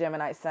like a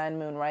Gemini sun,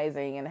 moon,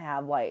 rising, and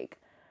have like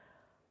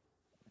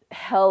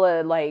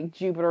hella like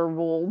Jupiter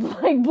ruled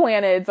like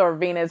planets or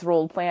Venus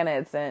ruled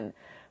planets, and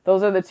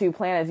those are the two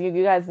planets.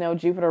 You guys know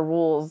Jupiter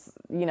rules,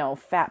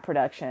 fat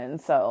production.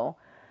 So,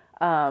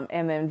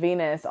 and then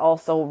Venus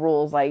also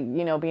rules like,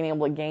 being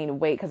able to gain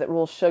weight because it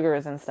rules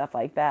sugars and stuff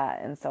like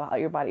that. And so how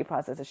your body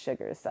processes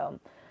sugars.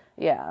 So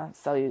yeah,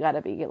 so you got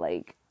to be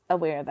like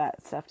aware of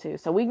that stuff too.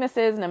 So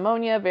weaknesses: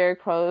 pneumonia,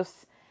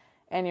 varicose,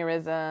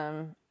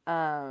 aneurysm,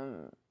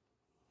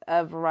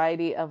 a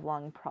variety of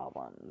lung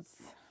problems.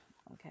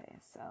 Okay,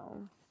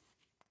 so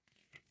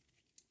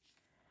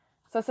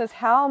it says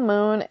how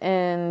moon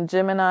and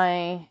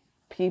Gemini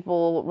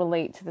people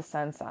relate to the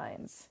sun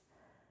signs.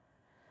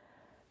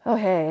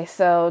 Okay,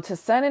 so to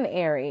sun in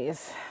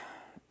Aries,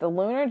 the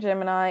lunar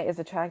Gemini is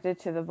attracted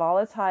to the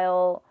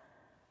volatile.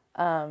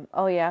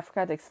 I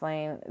forgot to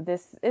explain.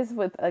 This is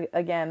with,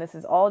 again, this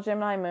is all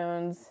Gemini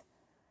moons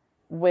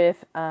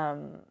with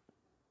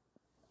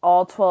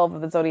all 12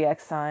 of the zodiac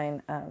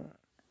sign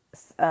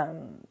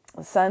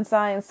sun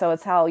signs. So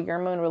it's how your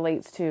moon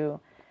relates to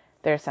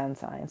their sun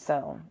sign.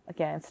 So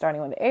again,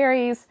 starting with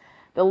Aries,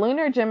 the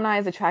lunar Gemini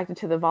is attracted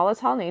to the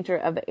volatile nature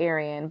of the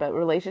Arian, but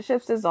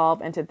relationships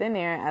dissolve into thin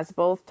air as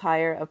both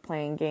tire of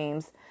playing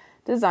games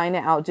designed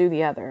to outdo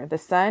the other. The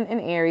sun in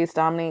Aries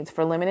dominates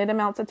for limited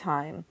amounts of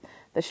time.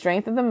 The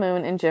strength of the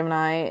moon in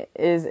Gemini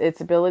is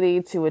its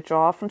ability to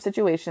withdraw from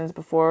situations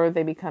before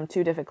they become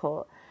too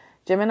difficult.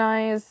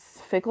 Gemini's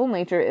fickle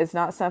nature is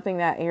not something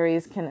that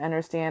Aries can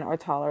understand or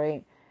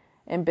tolerate.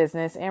 In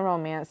business and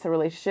romance, the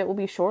relationship will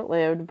be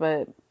short-lived,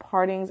 but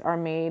partings are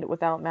made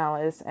without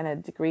malice, and a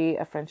degree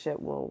of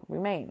friendship will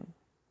remain.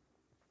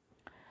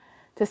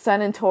 To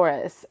Sun in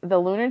Taurus, the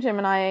lunar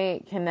Gemini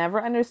can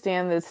never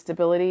understand the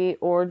stability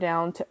or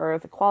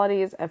down-to-earth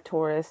qualities of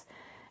Taurus,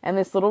 and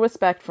has little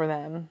respect for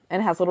them,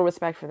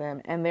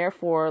 and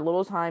therefore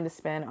little time to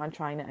spend on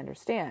trying to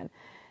understand.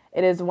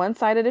 It is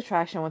one-sided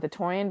attraction, with the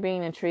Taurian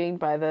being intrigued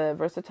by the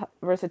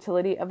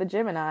versatility of the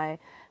Gemini,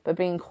 but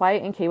being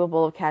quite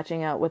incapable of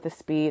catching up with the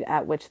speed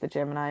at which the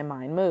Gemini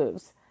mind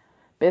moves.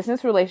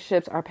 Business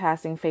relationships are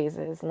passing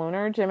phases.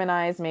 Lunar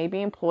Geminis may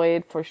be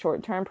employed for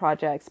short-term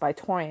projects by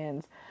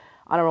Taurians.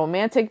 On a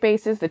romantic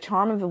basis, the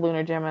charm of the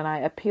lunar Gemini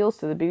appeals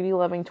to the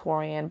beauty-loving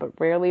Taurian, but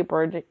rarely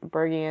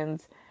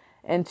burgeons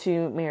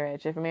into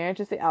marriage. If marriage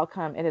is the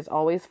outcome, it is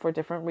always for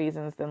different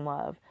reasons than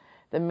love.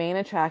 The main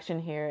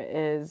attraction here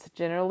is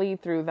generally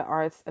through the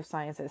arts of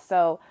sciences.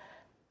 So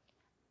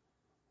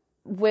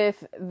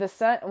with the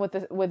sun,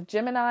 with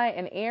Gemini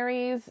and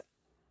Aries,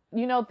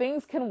 you know,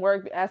 things can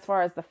work as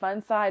far as the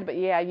fun side, but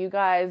yeah, you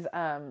guys,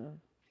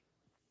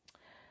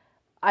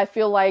 I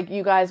feel like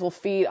you guys will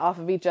feed off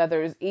of each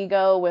other's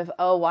ego with,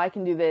 oh, well, I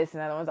can do this,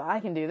 and the other one's, I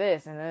can do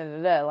this,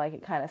 and like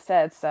it kind of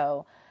said.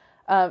 So,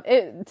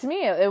 to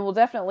me, it will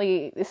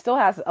definitely, it still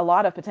has a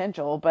lot of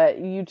potential, but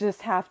you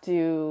just have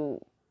to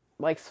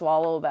like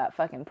swallow that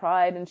fucking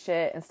pride and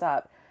shit and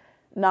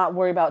not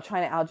worry about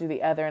trying to outdo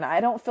the other. And I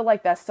don't feel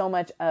like that's so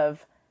much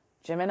of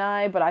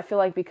Gemini, but I feel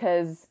like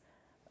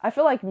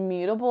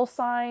mutable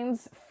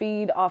signs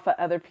feed off of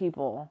other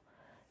people.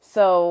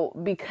 So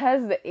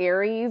because the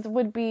Aries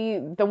would be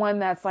the one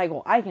that's like,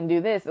 well, I can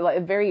do this,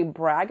 like very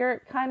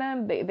braggart kind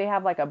of, they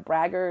have like a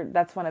braggart.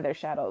 That's one of their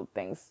shadow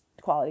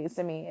qualities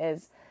to me,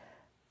 is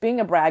being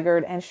a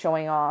braggart and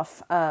showing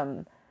off.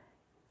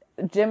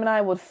 Gemini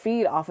would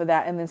feed off of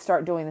that and then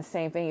start doing the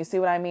same thing. You see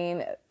what I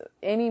mean?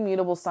 Any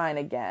mutable sign,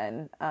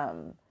 again,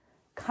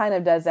 kind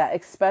of does that.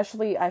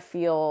 Especially, I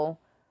feel,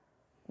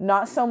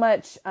 not so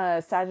much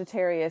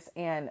Sagittarius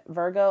and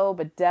Virgo,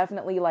 but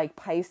definitely like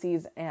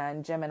Pisces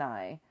and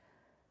Gemini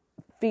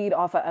feed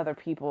off of other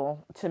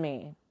people to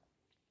me.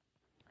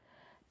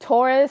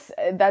 Taurus,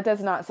 that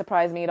does not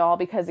surprise me at all,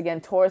 because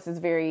again, Taurus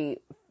is they're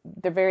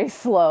very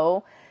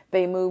slow.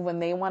 They move when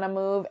they want to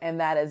move, and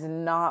that is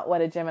not what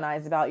a Gemini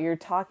is about. You're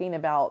talking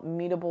about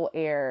mutable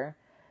air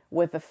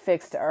with a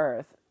fixed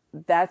earth.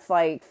 That's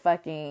like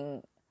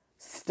fucking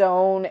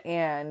stone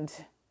and,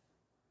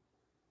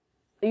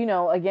 you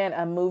know, again,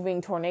 a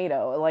moving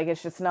tornado. Like,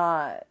 it's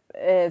not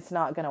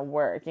going to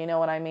work. You know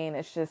what I mean?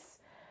 It's just,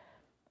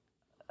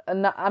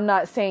 I'm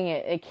not saying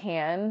it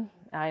can.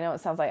 I know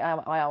it sounds like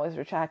I always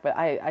retract, but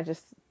I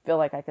just feel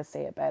like I could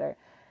say it better.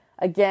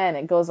 Again,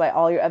 it goes by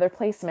all your other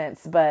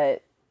placements,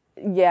 but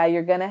yeah,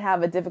 you're going to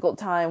have a difficult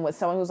time with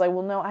someone who's like,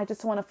 well, no, I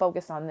just want to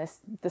focus on this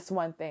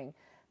one thing.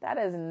 That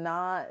is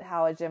not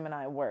how a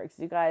Gemini works.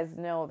 You guys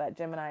know that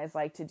Geminis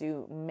like to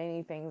do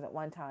many things at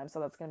one time,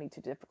 so that's going to be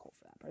too difficult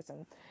for that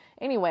person.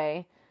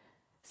 Anyway,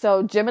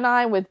 so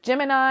Gemini, with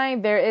Gemini,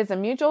 there is a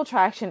mutual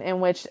attraction in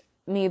which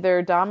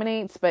neither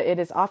dominates, but it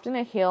is often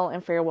a hail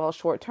and farewell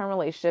short-term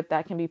relationship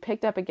that can be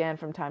picked up again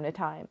from time to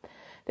time.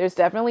 There's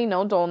definitely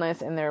no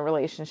dullness in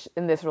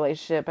this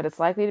relationship, but it's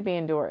likely to be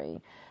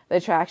enduring. The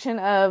attraction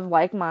of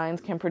like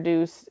minds can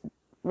produce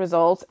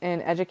results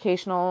in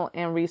educational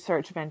and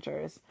research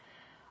ventures.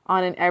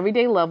 On an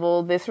everyday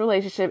level, this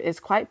relationship is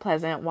quite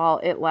pleasant. While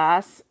it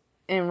lasts,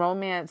 in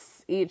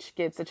romance, each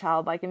gets a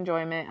childlike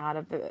enjoyment out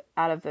of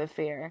the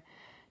affair.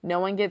 No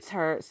one gets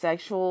hurt.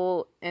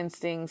 Sexual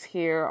instincts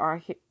here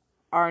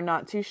are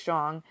not too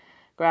strong.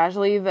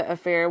 Gradually, the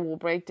affair will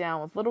break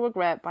down with little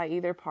regret by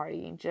either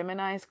party.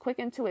 Gemini's quick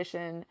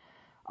intuition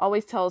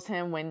always tells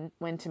him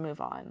when to move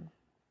on.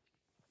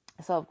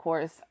 So, of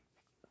course,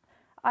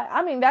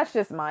 I mean, that's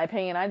just my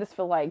opinion. I just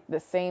feel like the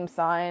same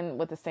sign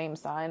with the same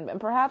sign,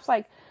 and perhaps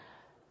like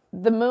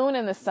the moon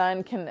and the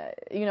sun can,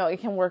 you know,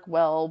 it can work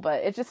well,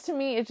 but it just, to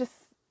me,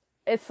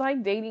 it's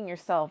like dating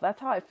yourself.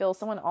 That's how I feel.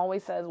 Someone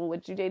always says, well,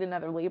 would you date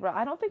another Libra?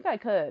 I don't think I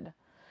could.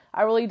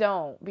 I really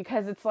don't,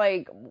 because it's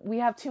like we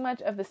have too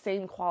much of the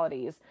same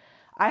qualities.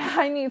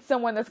 I need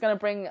someone that's going to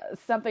bring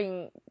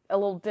something a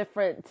little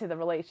different to the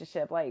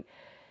relationship. Like,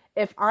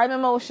 if I'm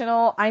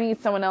emotional, I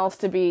need someone else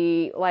to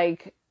be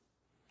like,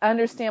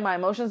 understand my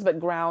emotions,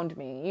 but ground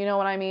me. You know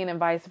what I mean? And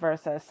vice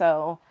versa.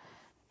 So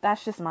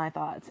that's just my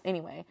thoughts.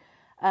 Anyway,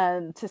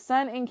 to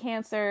Sun in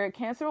Cancer,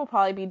 Cancer will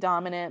probably be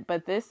dominant,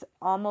 but this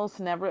almost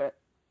never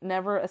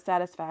a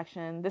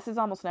satisfaction. This is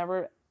almost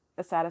never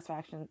a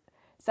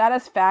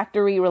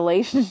satisfactory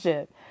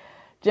relationship.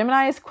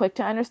 Gemini is quick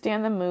to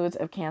understand the moods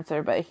of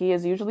Cancer, but he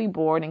is usually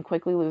bored and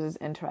quickly loses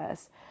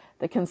interest.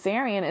 The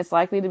Cancerian is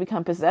likely to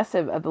become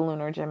possessive of the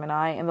lunar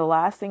Gemini, and the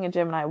last thing a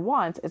Gemini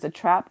wants is a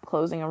trap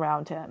closing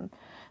around him.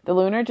 The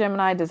lunar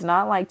Gemini does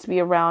not like to be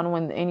around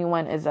when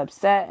anyone is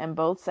upset, and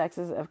both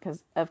sexes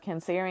of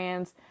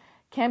Cancerians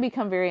can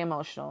become very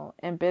emotional.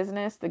 In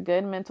business, the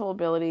good mental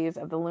abilities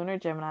of the lunar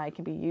Gemini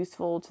can be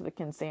useful to the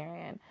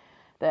Cancerian.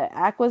 The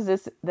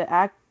acquisitive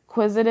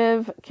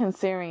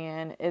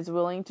Cancerian is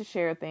willing to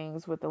share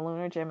things with the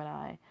lunar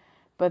Gemini,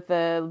 but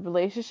the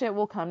relationship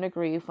will come to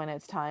grief when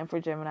it's time for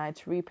Gemini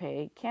to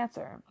repay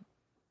Cancer.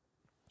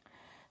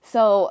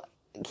 So,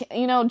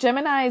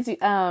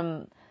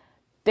 Geminis,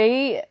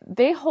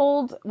 they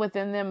hold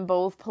within them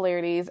both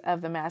polarities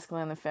of the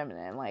masculine and the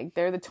feminine. Like,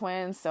 they're the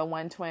twins, so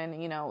one twin,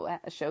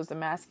 shows the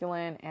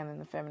masculine and then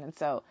the feminine.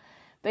 So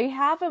they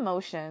have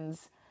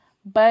emotions,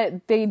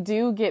 but they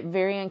do get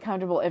very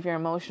uncomfortable if you're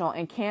emotional.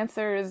 And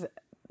Cancers,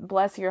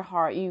 bless your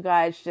heart, you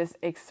guys just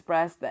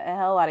express the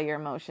hell out of your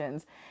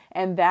emotions.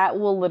 And that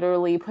will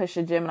literally push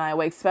a Gemini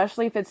away,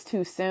 especially if it's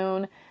too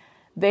soon.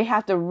 They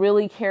have to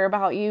really care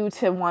about you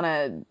to want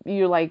to,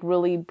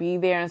 really be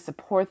there and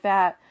support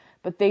that.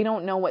 But they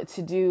don't know what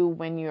to do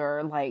when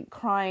you're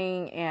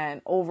crying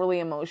and overly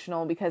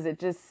emotional, because it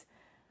just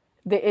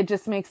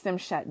makes them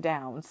shut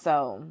down.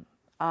 So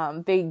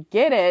they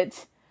get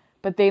it,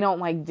 but they don't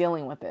like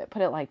dealing with it.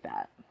 Put it like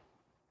that.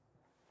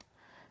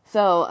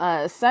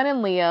 So Sun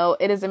in Leo,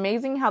 it is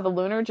amazing how the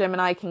lunar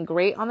Gemini can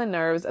grate on the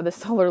nerves of the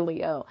solar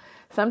Leo.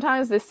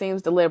 Sometimes this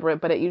seems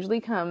deliberate, but it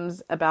usually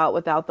comes about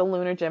without the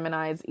lunar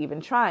Geminis even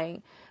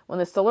trying. When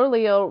the solar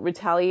Leo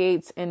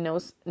retaliates in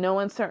no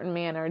uncertain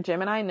manner,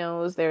 Gemini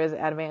knows there is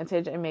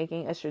advantage in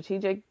making a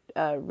strategic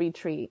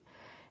retreat.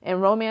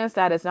 In romance,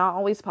 that is not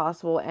always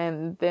possible,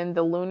 and then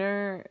the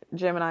lunar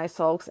Gemini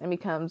sulks and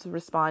becomes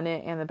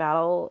respondent, and the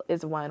battle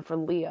is won for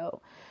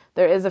Leo.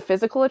 There is a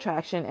physical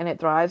attraction, and it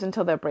thrives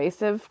until the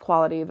abrasive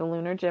quality of the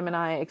lunar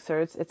Gemini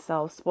exerts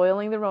itself,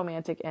 spoiling the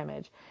romantic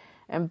image.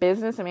 In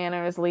business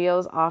manners,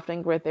 Leos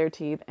often grit their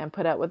teeth and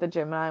put up with the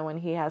Gemini when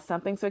he has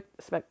something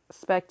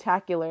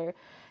spectacular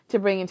to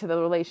bring into the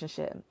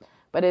relationship.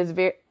 But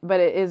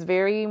it is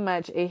very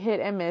much a hit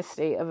and miss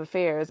state of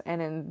affairs,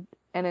 and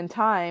in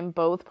time,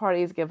 both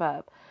parties give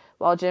up.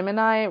 While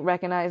Gemini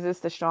recognizes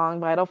the strong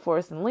vital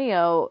force in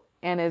Leo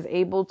and is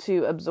able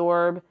to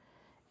absorb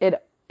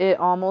it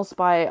almost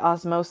by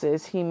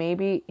osmosis, he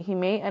may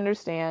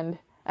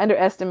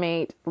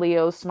underestimate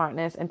Leo's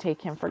smartness and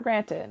take him for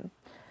granted.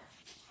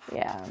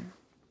 Yeah,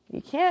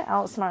 you can't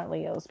outsmart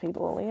Leos,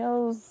 people.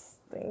 Leos,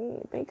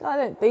 they got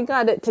it. They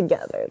got it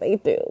together. They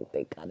do.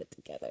 They got it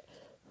together.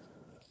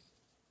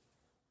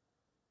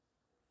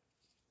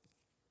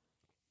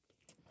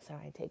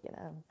 Sorry, taking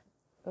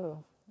a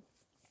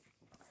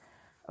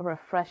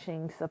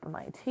refreshing sip of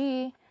my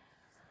tea.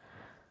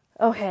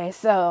 Okay,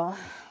 so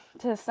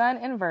to Sun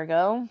in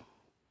Virgo,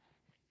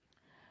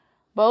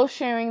 both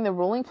sharing the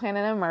ruling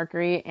planet of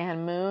Mercury,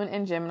 and Moon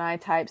and Gemini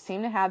types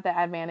seem to have the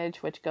advantage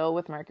which go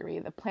with Mercury,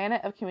 the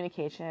planet of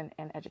communication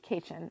and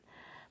education.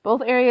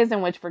 Both areas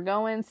in which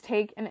Virgoans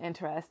take an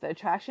interest. The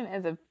attraction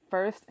is at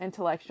first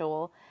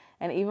intellectual,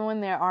 and even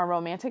when there are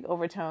romantic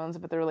overtones,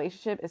 but the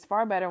relationship is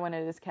far better when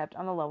it is kept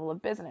on the level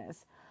of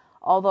business.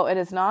 Although it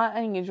is not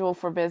unusual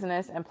for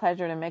business and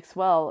pleasure to mix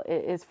well,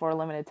 it is for a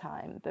limited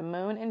time. The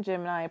Moon in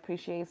Gemini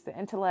appreciates the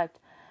intellect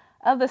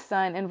of the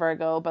Sun in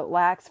Virgo, but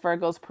lacks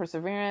Virgo's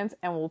perseverance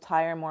and will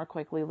tire more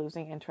quickly,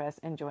 losing interest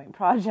in joint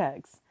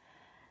projects.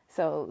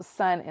 So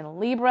Sun in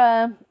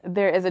Libra,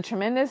 there is a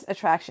tremendous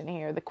attraction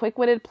here. The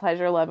quick-witted,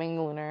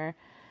 pleasure-loving lunar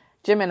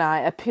Gemini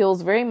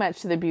appeals very much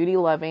to the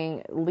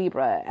beauty-loving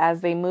Libra. As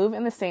they move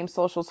in the same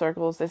social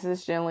circles, this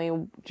is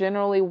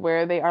generally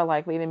where they are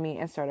likely to meet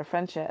and start a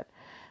friendship.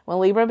 When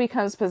Libra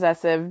becomes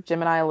possessive,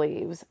 Gemini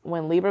leaves.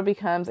 When Libra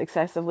becomes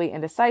excessively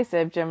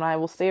indecisive, Gemini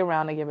will stay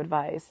around to give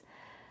advice.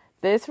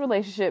 This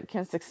relationship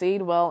can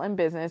succeed well in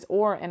business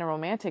or in a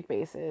romantic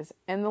basis.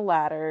 In the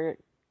latter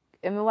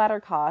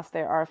case,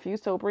 there are a few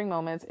sobering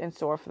moments in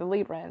store for the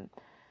Libran.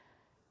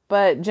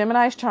 But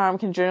Gemini's charm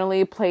can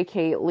generally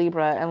placate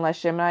Libra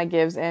unless Gemini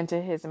gives in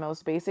to his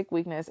most basic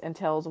weakness and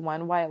tells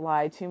one white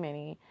lie too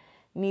many.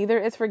 Neither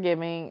is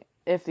forgiving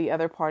if the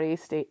other party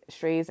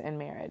strays in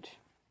marriage.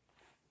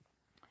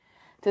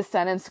 To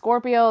Sun in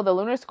Scorpio, the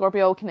lunar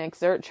Scorpio can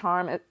exert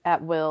charm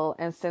at will,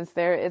 and since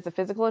there is a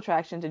physical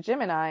attraction to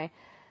Gemini,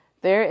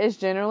 there is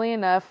generally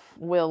enough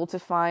will to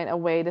find a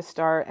way to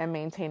start and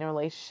maintain a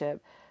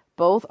relationship.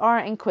 Both are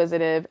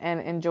inquisitive and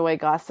enjoy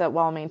gossip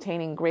while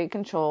maintaining great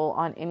control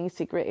on any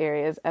secret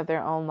areas of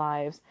their own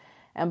lives,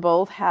 and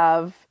both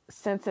have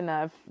sense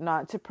enough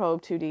not to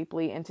probe too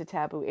deeply into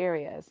taboo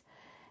areas.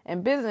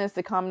 In business,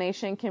 the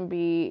combination can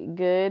be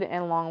good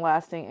and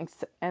long-lasting,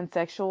 and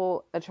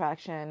sexual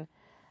attraction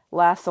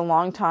lasts a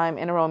long time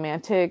in a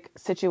romantic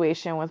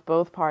situation with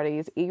both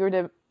parties eager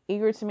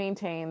to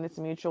maintain this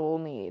mutual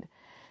need.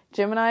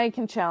 Gemini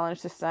can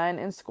challenge the Sun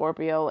in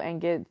Scorpio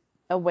and get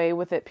away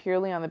with it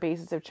purely on the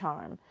basis of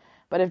charm.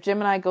 But if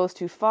Gemini goes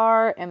too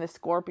far and the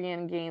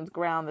Scorpion gains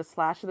ground, the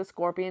slash of the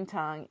Scorpion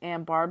tongue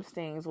and barbed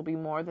stings will be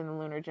more than the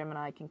lunar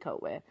Gemini can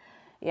cope with.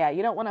 Yeah,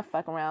 you don't want to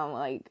fuck around.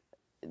 I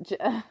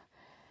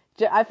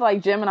feel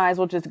like Geminis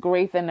will just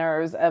grate the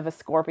nerves of a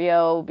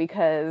Scorpio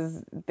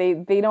because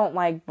they don't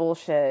like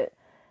bullshit.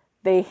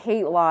 they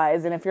hate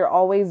lies. And if you're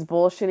always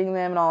bullshitting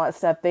them and all that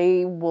stuff,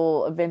 they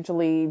will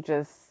eventually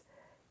just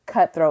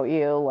cutthroat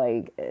you.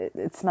 Like,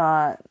 it's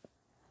not,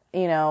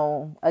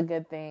 a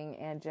good thing.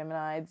 And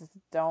Geminis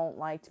don't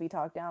like to be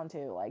talked down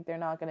to. Like, they're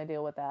not going to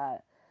deal with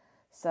that.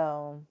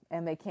 So,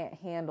 and they can't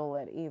handle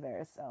it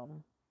either. So,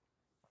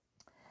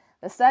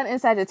 the sun in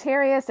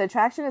Sagittarius, the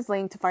attraction is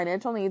linked to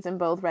financial needs, and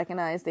both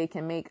recognize they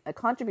can make a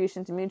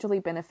contribution to mutually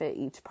benefit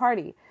each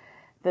party.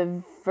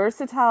 The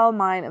versatile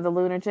mind of the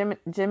lunar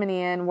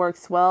Geminian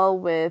works well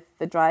with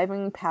the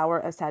driving power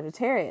of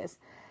Sagittarius.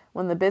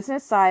 When the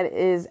business side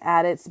is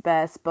at its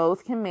best,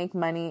 both can make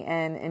money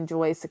and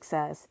enjoy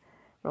success.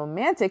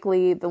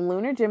 Romantically, the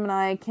lunar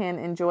Gemini can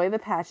enjoy the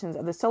passions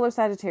of the solar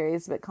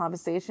Sagittarius, but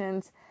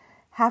compensations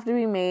have to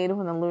be made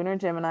when the lunar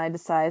Gemini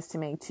decides to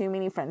make too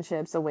many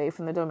friendships away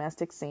from the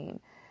domestic scene.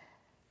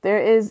 There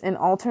is an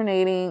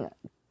alternating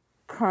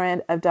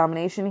current of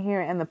domination here,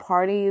 and the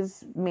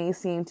parties may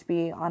seem to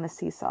be on a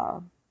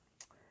seesaw.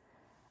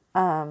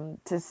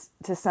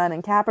 To Sun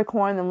in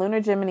Capricorn, the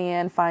lunar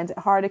Geminian finds it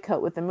hard to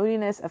cope with the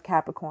moodiness of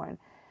Capricorn.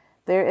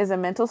 There is a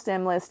mental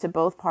stimulus to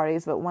both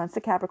parties, but once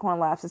the Capricorn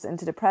lapses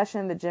into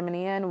depression, the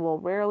Geminian will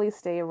rarely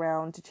stay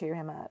around to cheer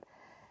him up.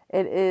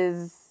 It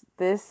is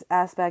this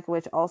aspect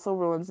which also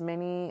ruins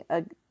many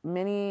a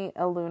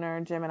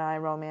lunar Gemini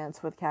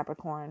romance with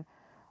Capricorn.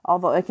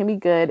 Although it can be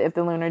good if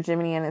the lunar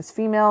Geminian is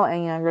female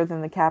and younger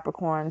than the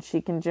Capricorn, she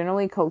can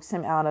generally coax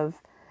him out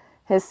of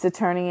his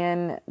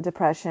Saturnian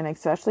depression,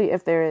 especially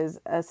if there is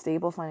a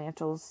stable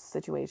financial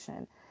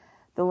situation.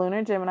 The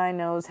lunar Gemini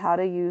knows how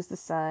to use the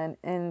sun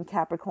in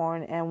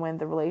Capricorn, and when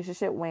the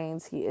relationship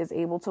wanes, he is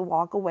able to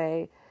walk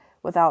away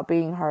without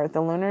being hurt.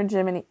 The lunar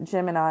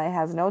Gemini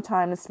has no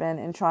time to spend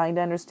in trying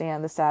to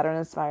understand the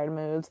Saturn-inspired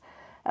moods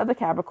of the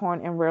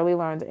Capricorn and rarely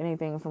learns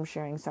anything from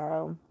sharing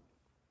sorrow.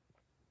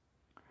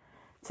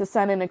 To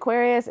Sun in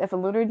Aquarius, if a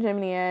lunar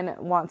Geminian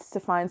wants to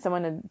find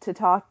someone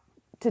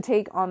to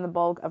take on the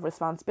bulk of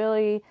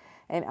responsibility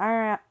and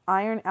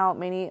iron out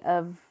many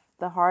of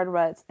the hard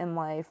ruts in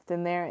life,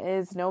 then there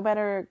is no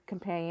better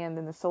companion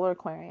than the solar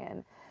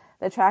Aquarian.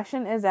 The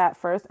attraction is at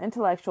first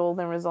intellectual,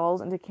 then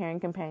resolves into caring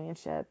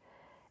companionship.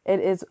 It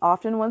is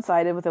often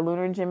one-sided, with the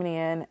lunar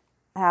Geminian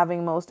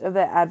having most of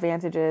the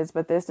advantages,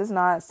 but this does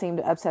not seem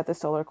to upset the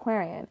solar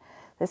Aquarian.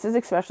 This is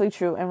especially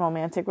true in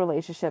romantic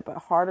relationship, but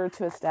harder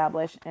to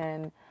establish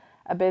in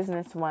a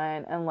business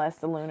one unless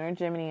the lunar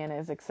Geminian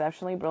is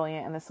exceptionally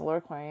brilliant and the solar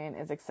Aquarian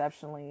is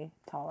exceptionally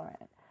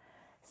tolerant.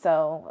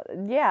 So,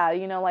 yeah,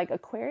 like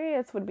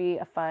Aquarius would be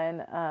a fun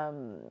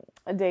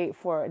a date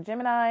for a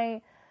Gemini,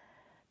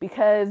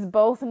 because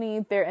both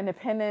need their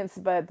independence.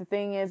 But the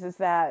thing is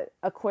that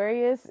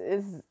Aquarius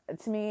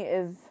to me,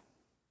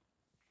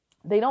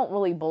 they don't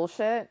really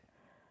bullshit.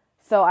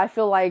 So I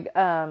feel like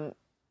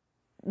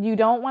you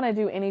don't want to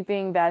do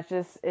anything that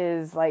just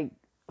is like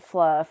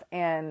fluff.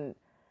 And,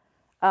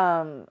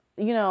 what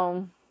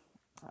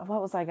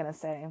was I going to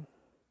say?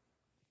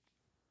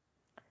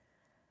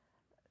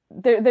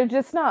 They're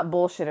just not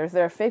bullshitters.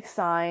 They're a fixed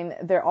sign.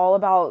 They're all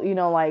about,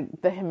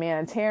 like the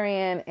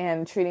humanitarian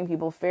and treating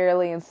people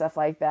fairly and stuff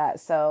like that.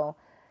 So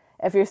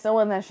if you're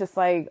someone that's just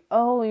like,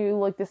 oh, you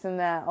look this and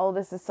that, oh,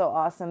 this is so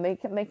awesome, they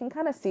can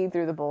kind of see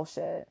through the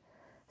bullshit.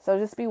 So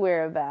just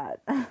beware of that.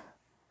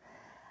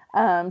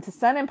 To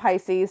Sun in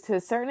Pisces, to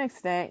a certain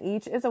extent,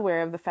 each is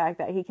aware of the fact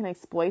that he can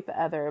exploit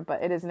the other,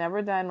 but it is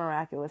never done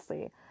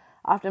miraculously.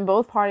 Often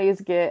both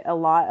parties get a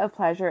lot of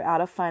pleasure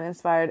out of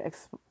fun-inspired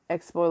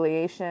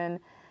exfoliation.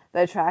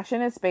 The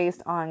attraction is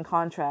based on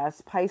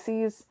contrast.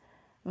 Pisces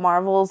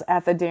marvels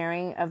at the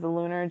daring of the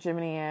lunar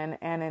Geminian,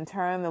 and in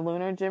turn, the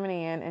lunar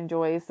Geminian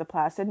enjoys the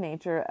placid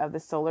nature of the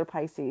solar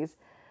Pisces,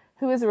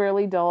 who is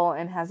rarely dull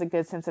and has a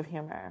good sense of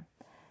humor.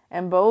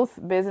 In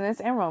both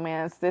business and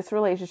romance, this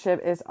relationship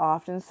is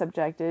often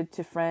subjected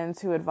to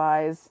friends who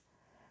advise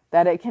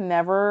that it can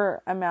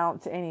never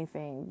amount to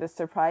anything. The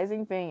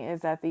surprising thing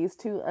is that these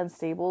two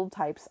unstable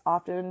types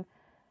often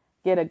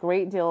get a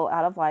great deal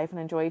out of life and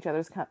enjoy each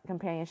other's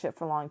companionship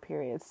for long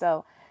periods.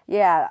 So,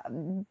 yeah,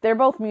 they're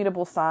both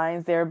mutable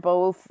signs. They're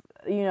both,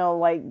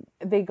 like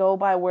they go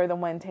by where the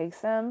wind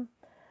takes them.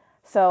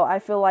 So I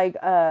feel like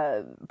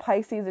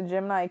Pisces and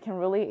Gemini can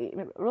really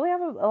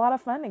have a lot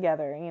of fun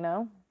together,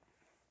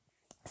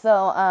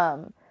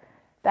 So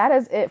that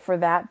is it for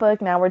that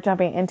book. Now we're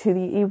jumping into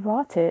the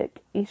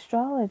erotic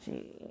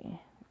astrology.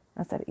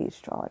 I said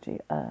astrology,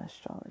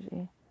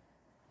 astrology.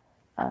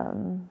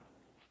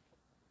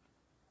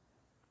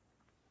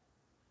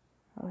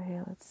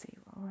 Okay, let's see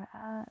where we're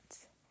at.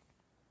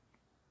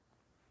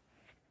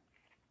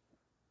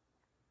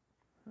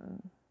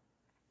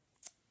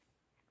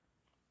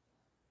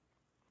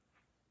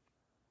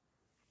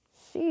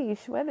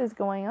 Sheesh, what is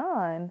going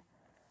on?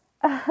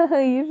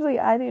 Usually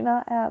I do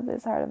not have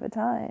this hard of a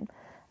time.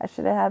 I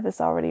should have had this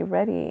already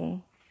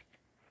ready.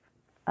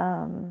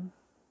 But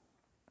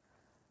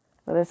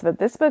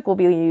this book will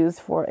be used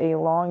for a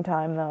long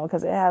time though,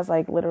 because it has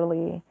like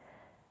literally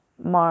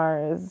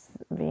Mars,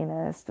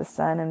 Venus, the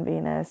sun in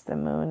Venus, the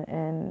moon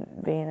in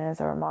Venus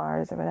or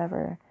Mars or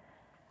whatever.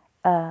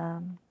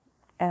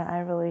 And I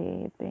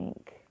really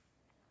think,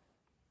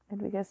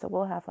 and because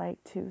we'll have like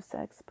 2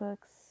 sex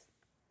books.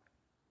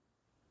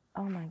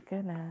 Oh my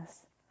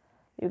goodness.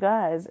 You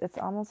guys, it's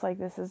almost like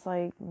this is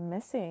like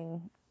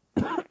missing.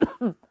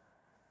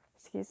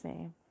 Excuse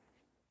me.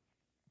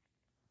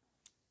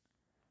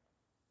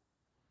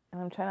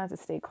 And I'm trying not to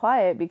stay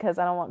quiet because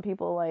I don't want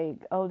people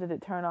like, oh, did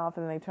it turn off?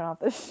 And then they turn off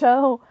the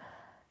show.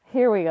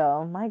 Here we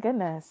go. My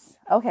goodness.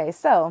 Okay,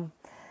 so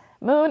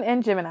Moon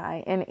and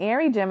Gemini. In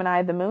Airy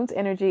Gemini, the moon's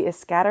energy is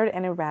scattered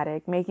and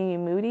erratic, making you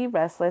moody,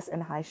 restless,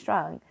 and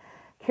high-strung.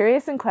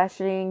 Curious and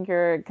questioning,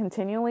 you're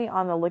continually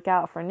on the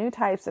lookout for new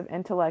types of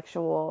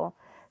intellectual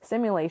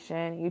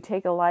stimulation. You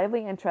take a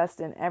lively interest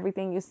in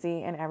everything you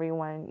see and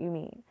everyone you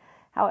meet.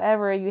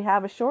 However, you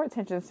have a short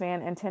attention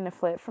span and tend to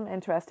flit from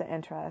interest to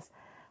interest.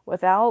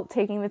 Without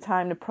taking the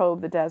time to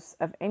probe the depths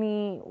of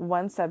any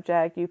one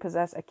subject, you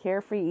possess a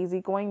carefree,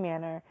 easygoing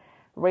manner,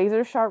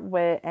 razor-sharp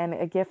wit, and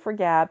a gift for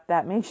gab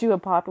that makes you a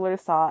popular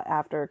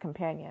sought-after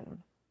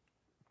companion.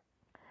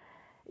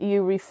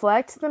 You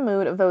reflect the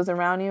mood of those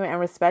around you and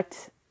respond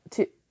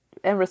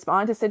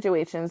to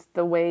situations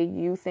the way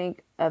you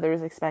think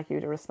others expect you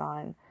to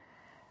respond.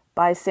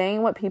 By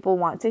saying what people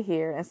want to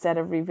hear instead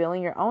of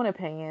revealing your own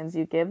opinions,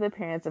 you give the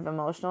appearance of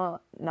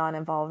emotional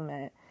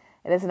non-involvement.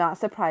 It is not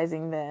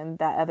surprising then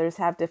that others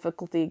have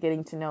difficulty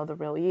getting to know the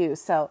real you.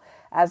 So,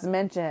 as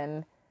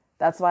mentioned,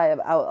 that's why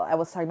I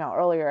was talking about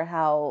earlier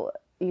how,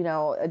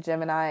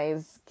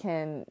 Geminis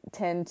can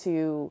tend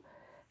to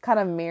kind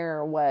of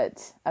mirror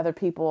what other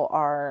people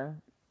are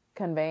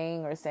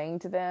conveying or saying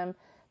to them.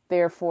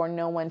 Therefore,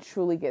 no one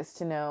truly gets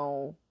to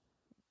know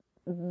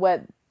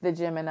what the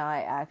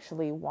Gemini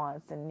actually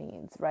wants and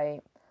needs,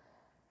 right?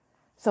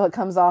 So it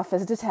comes off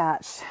as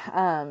detached.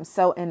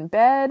 So in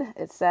bed,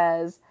 it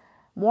says,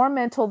 more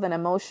mental than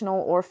emotional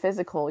or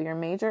physical, your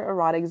major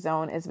erotic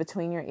zone is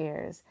between your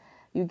ears.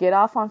 You get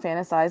off on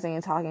fantasizing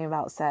and talking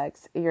about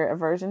sex. Your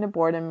aversion to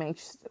boredom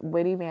makes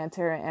witty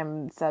banter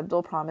and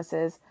subtle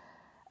promises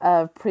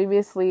of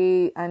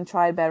previously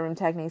untried bedroom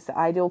techniques the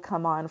ideal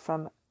come on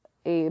from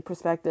a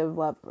prospecting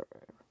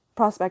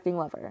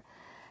lover.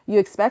 You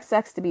expect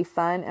sex to be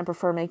fun and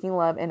prefer making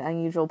love in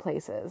unusual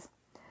places.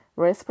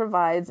 Risk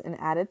provides an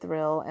added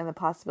thrill, and the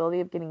possibility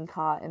of getting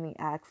caught in the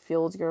act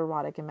fuels your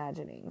erotic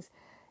imaginings.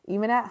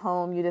 Even at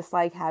home, you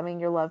dislike having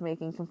your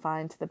lovemaking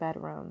confined to the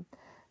bedroom.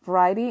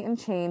 Variety and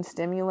change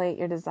stimulate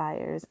your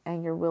desires,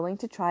 and you're willing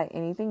to try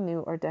anything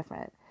new or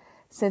different.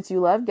 Since you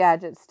love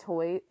gadgets,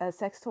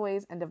 sex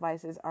toys, and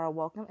devices are a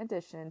welcome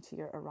addition to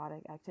your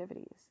erotic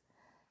activities.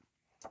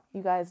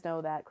 You guys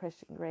know that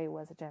Christian Grey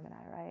was a Gemini,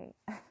 right?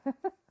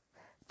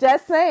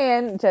 Just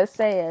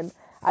saying.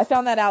 I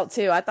found that out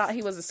too. I thought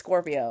he was a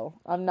Scorpio.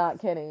 I'm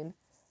not kidding.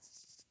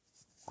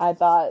 I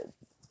thought,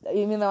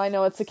 even though I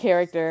know it's a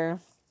character,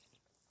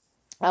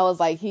 I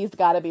was like, he's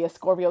got to be a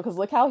Scorpio, because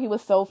look how he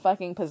was so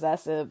fucking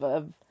possessive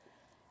of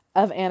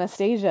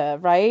Anastasia,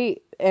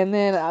 right? And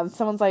then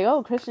someone's like,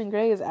 oh, Christian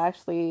Grey is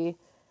actually,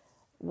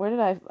 where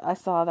did I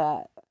saw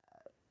that?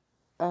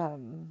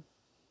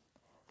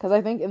 Because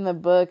I think in the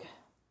book,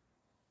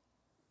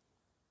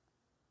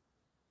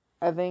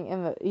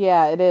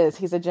 it is,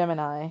 he's a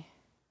Gemini.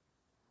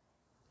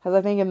 Because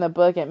I think in the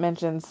book it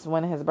mentions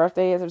when his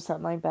birthday is or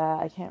something like that.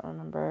 I can't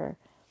remember.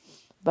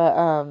 But,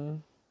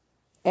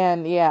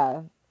 and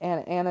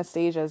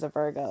Anastasia is a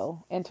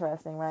Virgo.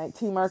 Interesting, right?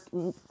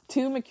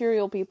 Two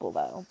mercurial people,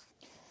 though.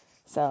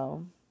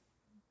 So,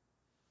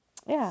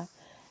 yeah.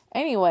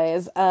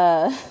 Anyways,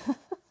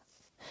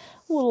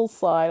 little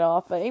slide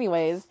off. But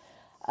anyways,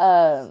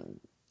 I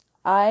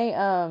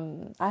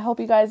hope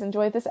you guys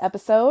enjoyed this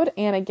episode.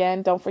 And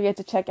again, don't forget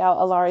to check out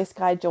Alari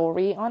Sky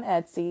Jewelry on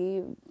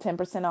Etsy.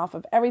 10% off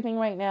of everything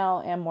right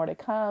now and more to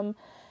come.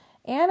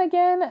 And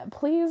again,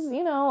 please,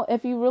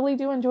 if you really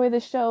do enjoy the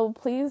show,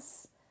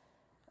 please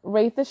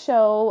rate the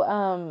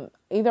show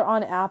either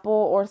on Apple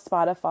or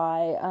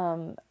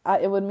Spotify.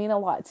 It would mean a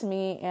lot to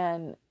me.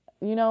 And,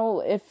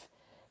 if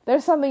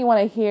there's something you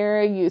want to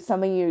hear,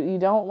 something you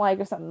don't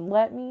like or something,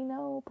 let me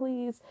know,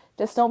 please.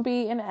 Just don't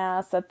be an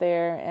ass up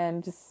there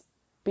and just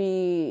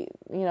be,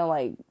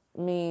 like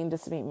mean,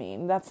 just to be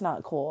mean. That's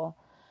not cool.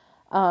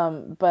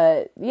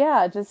 But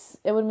yeah,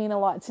 it would mean a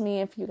lot to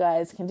me if you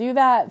guys can do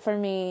that for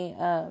me.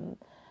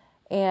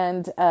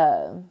 And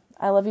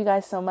I love you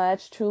guys so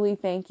much. Truly,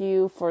 thank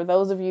you. For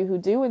those of you who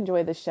do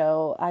enjoy the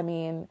show, I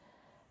mean,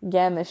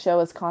 again, the show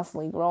is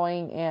constantly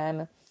growing,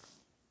 and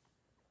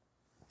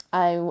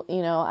I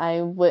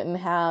wouldn't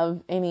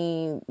have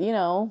any,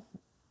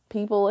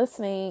 people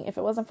listening if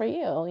it wasn't for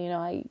you.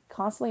 I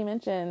constantly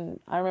mention,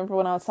 I remember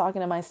when I was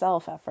talking to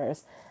myself at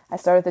first, I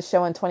started the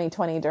show in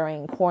 2020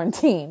 during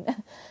quarantine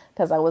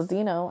because I was,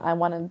 I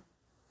wanted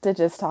to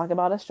just talk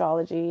about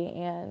astrology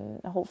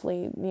and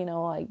hopefully,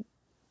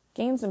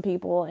 gain some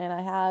people, and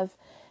I have,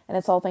 and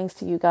it's all thanks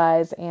to you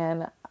guys,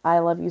 and I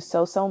love you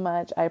so, so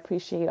much. I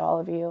appreciate all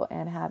of you,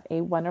 and have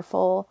a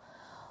wonderful,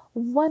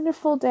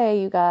 wonderful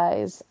day, you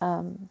guys.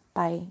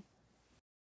 Bye.